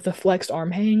drama with the flexed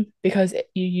arm hang because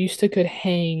you used to could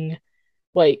hang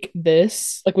like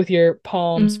this, like with your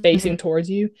palms Mm-hmm. facing towards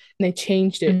you, and they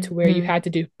changed it to where you Mm-hmm. had to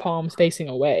do palms facing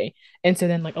away. And so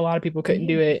then like a lot of people couldn't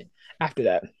do it after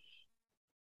that.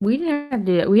 We didn't have to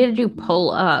do that. We had to do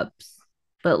pull-ups,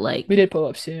 but We like did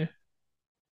pull-ups too.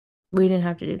 we didn't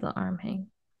have to do the arm hang.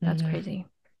 That's Hmm. crazy.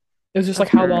 It was just like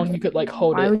That's how gross. long you could like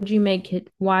hold it. Why would you make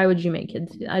kids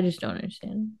do that? I just don't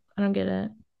understand. I don't get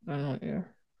it. I don't know. Yeah.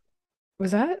 Were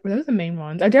those the main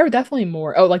ones? There were definitely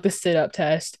more. Oh, like the sit-up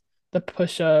test, the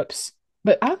push-ups.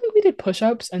 But I don't think we did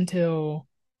push-ups until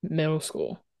middle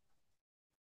school.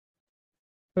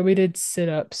 But we did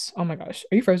sit-ups. Oh my gosh.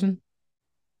 Are you frozen?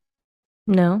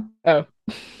 No. Oh.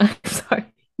 I'm sorry.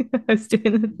 I was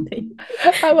doing the thing.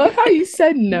 I love how you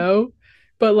said no,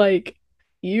 but like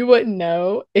you wouldn't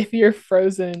know if you're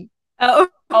frozen Oh.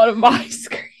 on my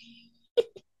screen.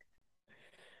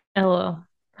 LOL.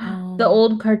 The Um,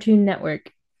 old Cartoon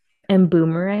Network and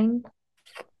Boomerang.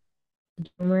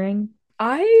 Boomerang.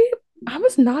 I I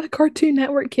was not a Cartoon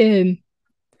Network kid.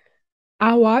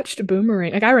 I watched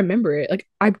Boomerang. Like I remember it. Like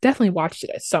I definitely watched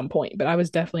it at some point, but I was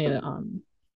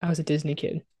a Disney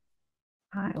kid.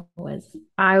 I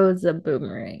was a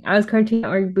Boomerang. I was Cartoon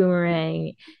Network,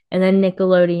 Boomerang, and then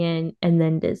Nickelodeon, and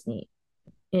then Disney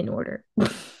in order. I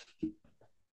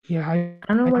Yeah,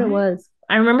 don't know what it I was.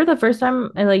 I remember the first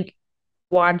time I like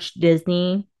watched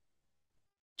Disney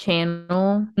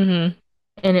Channel, mm-hmm.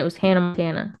 and it was Hannah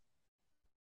Montana.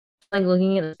 Like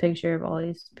looking at the picture of all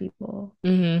these people,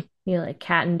 Mm-hmm. like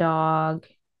Cat and Dog,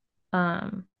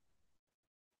 um,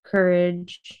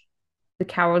 Courage, the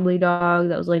Cowardly Dog.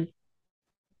 That was like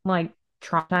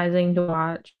traumatizing to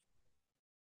watch.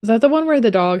 Is that the one where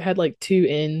the dog had like two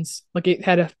ends? Like it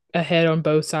had a head on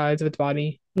both sides of its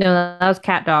body. No, that was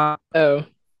Cat Dog, Oh.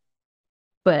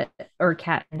 but or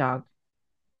Cat and Dog,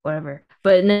 whatever.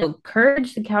 But no,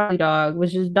 Courage the Cowardly Dog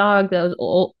was just a dog that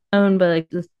was owned by like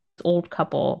this old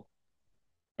couple,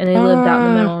 and they lived out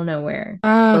in the Ah, middle of nowhere.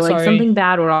 But like sorry. something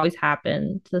bad would always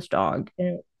happen to this dog.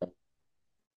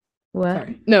 What?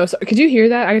 Sorry. No, so could you hear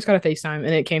that? I just got a FaceTime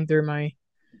and it came through my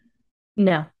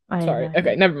No, I did sorry. not Okay,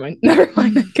 hear never mind. Never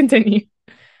mind. it. Continue.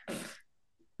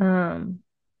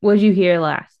 What did you hear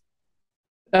last?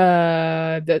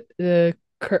 It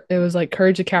was like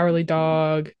Courage the Cowardly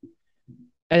Dog,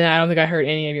 and I don't think I heard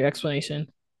any of your explanation.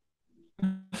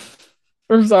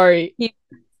 I'm sorry. He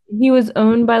he was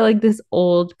owned by like this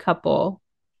old couple,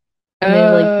 and they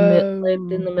like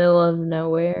lived in Oh. the middle of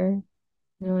nowhere.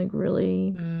 They're like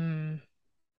really Mm.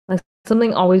 like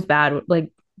something always bad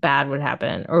would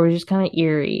happen, or it was just kind of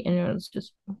eerie, and it was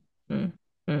just mm,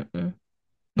 mm, mm.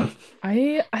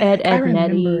 I Ed, think I Ed,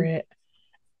 remember Nettie, it.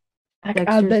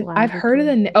 Dexter's I've heard of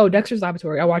Laboratory. oh, Dexter's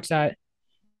Laboratory. I watched that.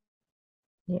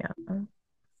 Yeah,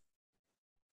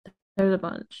 there's a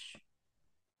bunch.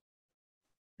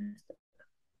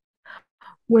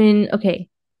 Okay,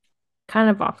 kind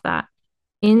of off that.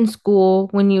 In school,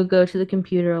 when you go to the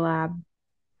computer lab,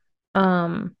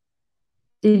 um,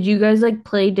 did you guys like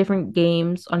play different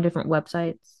games on different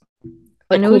websites? I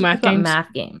Like know we cool talked math about games.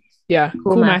 math games, Yeah, cool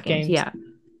cool math math games. games. Yeah.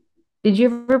 Did you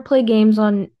ever play games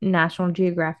on National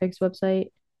Geographic's website?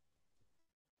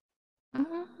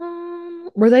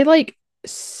 Were they like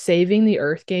saving the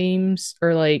Earth games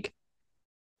or like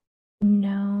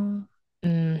No. I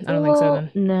don't think so Well,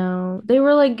 then. no. They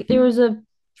were like there was a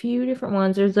few different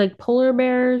ones. There's like polar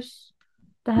bears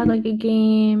that had like a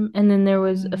game, and then there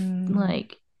was Mm,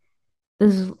 like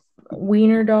this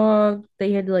wiener dog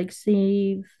they had to like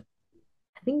save.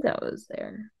 I think that was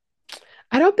there.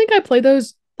 I don't think I played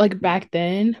those like back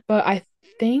then, but I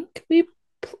think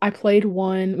I played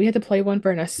one. We had to play one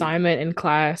for an assignment in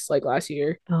class like last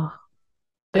year. Oh,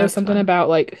 It was that's something fun. about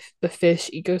like the fish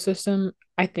ecosystem.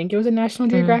 I think it was a National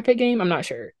Mm. Geographic game. I'm not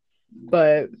sure,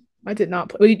 but I did not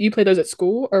play. You play those at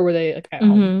school or were they like at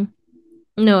home?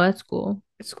 Mm-hmm. No, that's cool.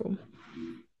 At school.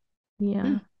 Hmm.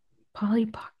 Yeah. Polly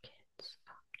Pockets.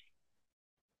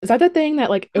 Is that the thing that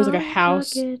like it was like a Polly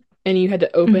house Pocket. and you had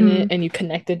to open it Mm-hmm. and you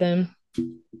connected them?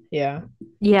 Yeah.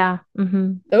 Yeah.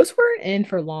 Mm-hmm. Those weren't in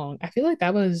for long. I feel like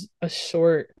that was a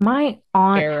short My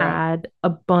aunt era. had a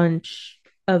bunch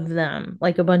of them,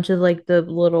 like a bunch of like the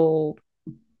little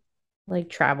like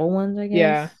travel ones, I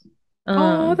Yeah. guess.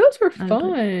 Oh, those were But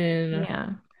fun. yeah.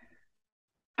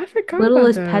 I forgot about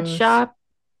Littlest Pet those. Shop.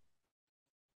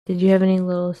 Did you have any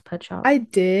Littlest Pet Shop? I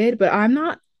did, but I'm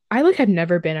not I like have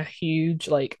never been a huge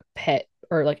like pet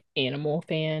or like animal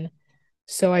fan.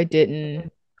 So I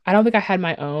don't think I had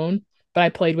my own, but I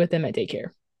played with them at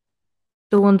daycare.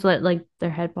 The ones that like their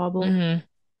head bobble. Mm-hmm.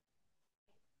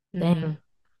 Mm-hmm. Dang,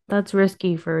 that's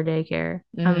risky for a daycare.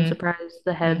 I'm Mm-hmm. surprised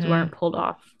the heads Mm-hmm. weren't pulled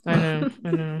off. I know.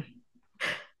 I know.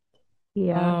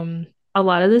 Yeah. Um, A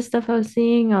lot of this stuff I was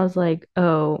seeing, I was like,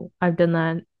 oh, I've done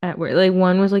that at work. Like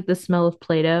one was like the smell of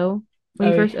Play-Doh when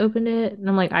you oh, first opened it. And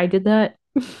I'm like, I did that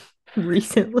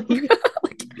recently.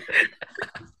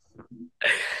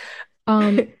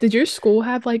 did your school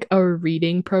have like a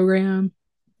reading program?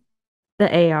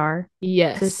 The AR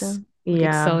Yes. system. Like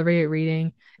Yeah. accelerated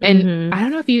reading. And Mm-hmm. I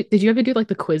don't know if you did you ever do like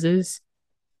the quizzes?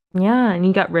 Yeah. And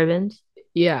you got ribbons.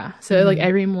 Yeah. So like Mm-hmm.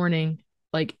 every morning,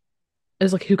 like it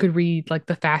was like who could read like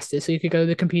the fastest. So you could go to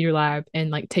the computer lab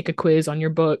and like take a quiz on your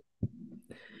book.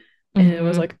 And it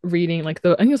was Mm-hmm. like reading like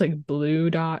I think it was like blue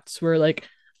dots were like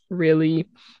really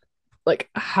like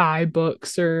high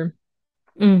books or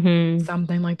Mm-hmm.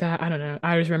 something like that. I don't know.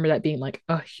 I just remember that being like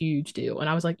a huge deal. And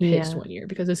I was like pissed Yeah. one year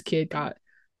because this kid got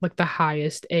like the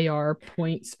highest AR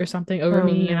points or something over Oh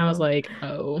me. And I was no. like,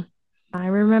 oh, I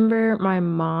remember my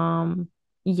mom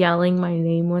yelling my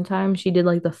name one time. She did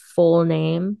like the full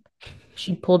name.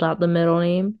 She pulled out the middle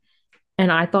name.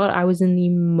 And I thought I was in the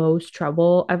most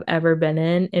trouble I've ever been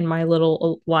in my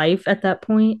little life at that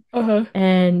point. uh-huh.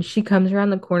 And she comes around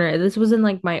the corner. This was in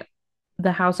like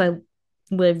the house I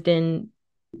lived in.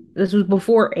 This was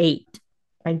before 8.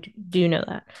 I do know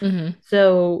that. Mm-hmm.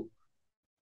 So,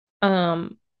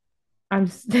 um, I'm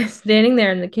standing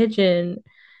there in the kitchen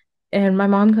and my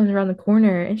mom comes around the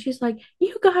corner and she's like,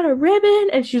 "You got a ribbon?"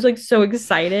 And she's like so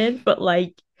excited, but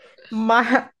like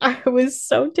I was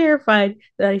so terrified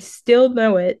that I still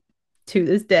know it to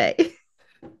this day.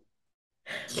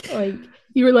 Like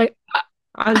You were like,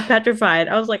 I was petrified.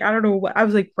 I was like, I don't know what I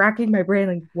was like racking my brain,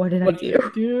 like, what did I what do? did I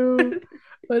do?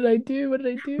 What did I do? What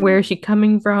did I Where do? is she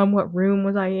coming from? What room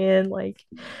was I in? Like,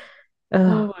 Oh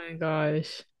oh my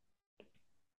gosh.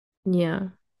 yeah.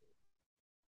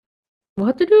 We'll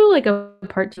have to do like a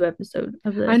part 2 episode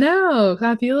of I this. know.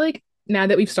 I feel like now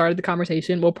that we've started the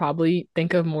conversation, we'll probably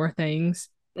think of more things.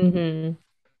 Mm-hmm.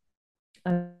 I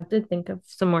have to think of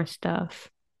some more stuff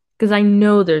because I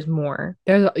know there's more.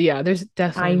 There's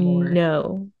definitely I more.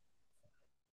 know.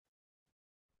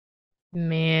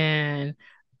 Man,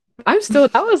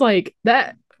 that was like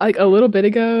that like a little bit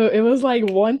ago. It was like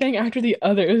one thing after the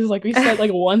other. It was like we said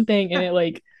like one thing and it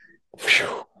like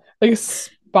whew, like The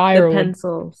spiraled.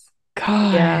 pencils.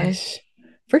 Yeah. Gosh.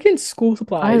 Freaking school I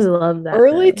supplies. love that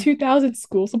Early though. 2000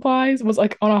 school supplies was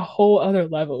like on a whole other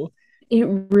level. It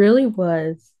really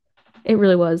was. It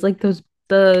really was. Like those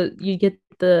the you get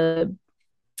the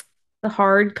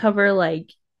hardcover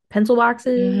like pencil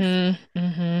boxes Mm-hmm.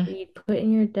 Mm-hmm. that you put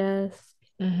in your desk.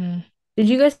 Mm-hmm. Did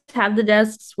you guys have the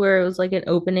desks where it was like an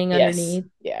opening Yes. underneath?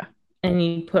 Yeah. and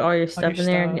you put all your all your stuff in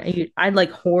there, and stuff. I'd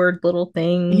like hoard little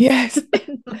things, Yes.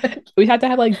 like We had to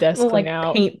have like desk little clean like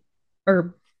out. paint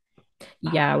or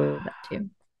yeah, we did Ah, that too.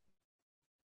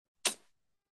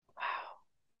 wow.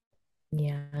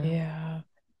 Yeah. Yeah.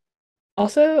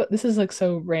 Also, this is like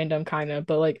so random kind of,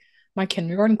 but like my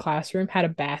kindergarten classroom had a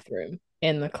bathroom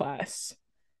in the class.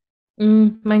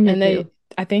 Mine did And too.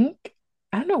 I think,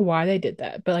 I don't know why they did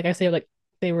that, but like I say, like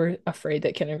they were afraid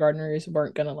that kindergartners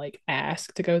weren't gonna like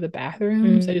ask to go to the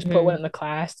bathroom. So they just put one Hmm. in the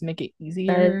class to make it That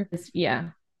easier is,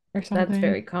 yeah, or that's something.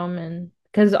 very common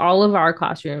because all of our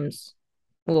classrooms,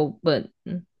 well, but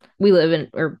we live in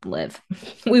or live,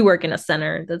 we work in a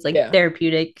center that's like Yeah.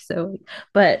 therapeutic. So,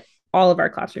 but all of our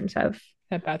classrooms have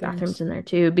Have bathrooms bathrooms. in there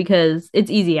too because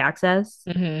it's easy access.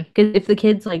 Hmm. Because if the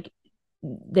kids like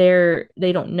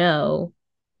they don't know,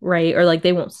 right, or like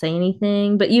they won't say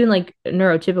anything, but even like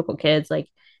neurotypical kids, like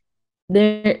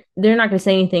they're not going to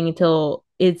say anything until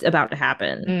it's about to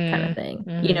happen, kind of Mm, thing.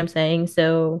 You know what hmm. I'm saying?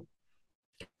 So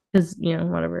because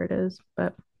whatever it is,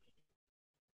 but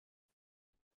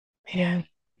yeah, Man.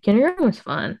 kindergarten was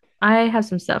fun. I have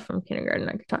some stuff from kindergarten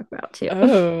I could talk about too.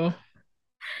 Oh,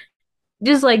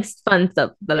 Just like fun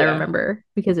stuff that I yeah. remember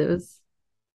because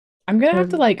I'm gonna it have was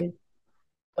to good.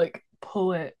 like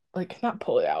pull it, like not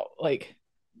pull it out, like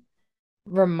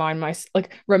remind myself,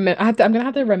 like remember. I'm gonna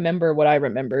have to remember what I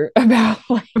remember about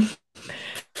like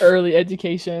early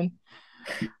education.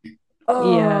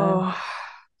 Yeah, Oh,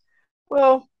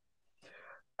 well,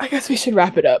 I guess we should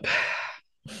wrap it up.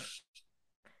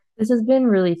 this has been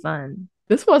really fun.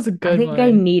 This was a I good think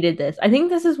I one. needed this. I think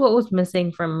this is what was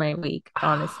missing from my week,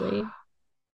 honestly.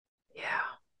 Yeah,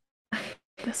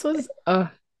 this was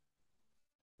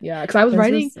yeah, because I was This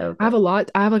writing, was so I have a good.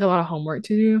 lot, I have like a lot of homework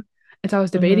to do. And so I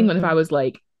was debating on if I Hmm. was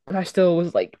like, if I still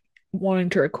was like wanting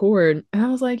to record. And I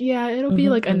was like, yeah, it'll be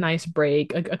like a Hmm. nice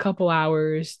break, a couple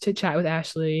hours to chat with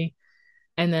Ashley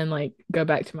and then like go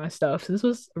back to my stuff. So this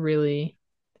was really,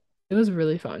 it was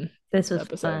really fun, This this was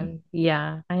episode. fun.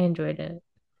 Yeah, I enjoyed it.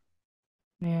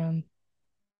 Man.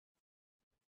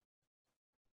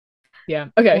 Yeah.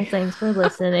 Well, Okay. thanks for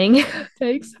listening.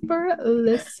 Thanks for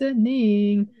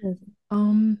listening.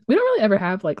 We don't really ever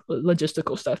have like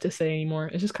logistical stuff to say anymore.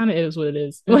 It just kind of is what it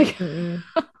is. Like, Mm-mm.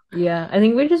 Yeah, I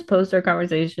think we just post our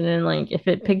conversation and like if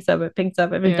it picks up, it picks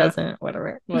up. If it yeah, doesn't,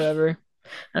 whatever. whatever.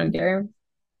 I don't care.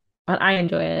 But I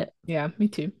enjoy it. Yeah, me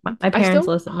too. My I parents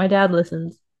still listen. My dad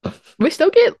listens. we still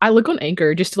get I look on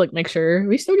Anchor just to like make sure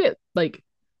we still get like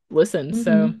listens.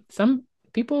 So Hmm. some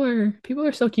people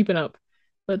are still keeping up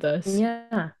with us.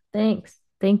 Yeah, thanks.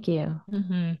 Thank you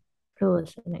Hmm. for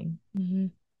listening. Hmm.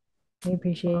 I Well,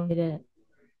 appreciate it.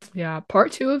 yeah,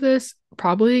 part two of this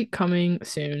probably coming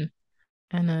soon,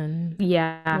 and then we'll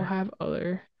Yeah. have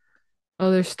other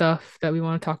stuff that we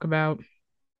want to talk about.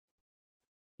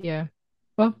 Yeah.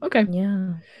 Well, okay.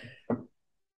 Yeah.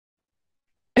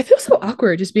 It feels so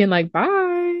awkward just being like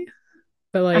bye,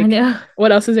 but I like, know.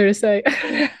 what else is there to say?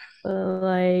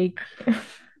 Like,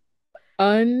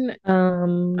 un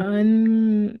um,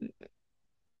 un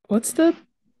what's the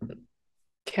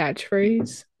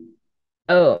catchphrase?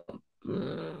 oh,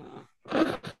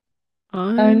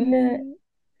 Un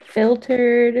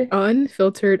unfiltered,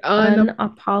 unfiltered, unapologetic,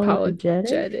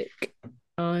 unapologetic,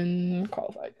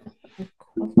 unqualified.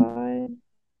 qualified,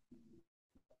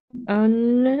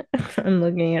 I'm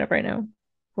looking it up right now.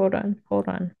 Hold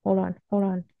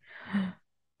on.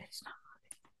 It's not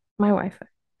my Wi-Fi.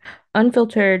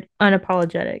 Unfiltered,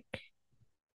 unapologetic,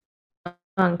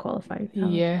 unqualified.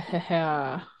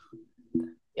 Yeah.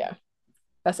 Yeah,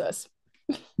 that's us.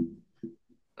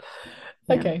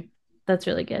 Yeah, Okay. that's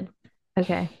really good.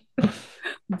 Okay.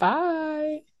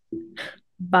 Bye.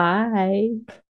 Bye.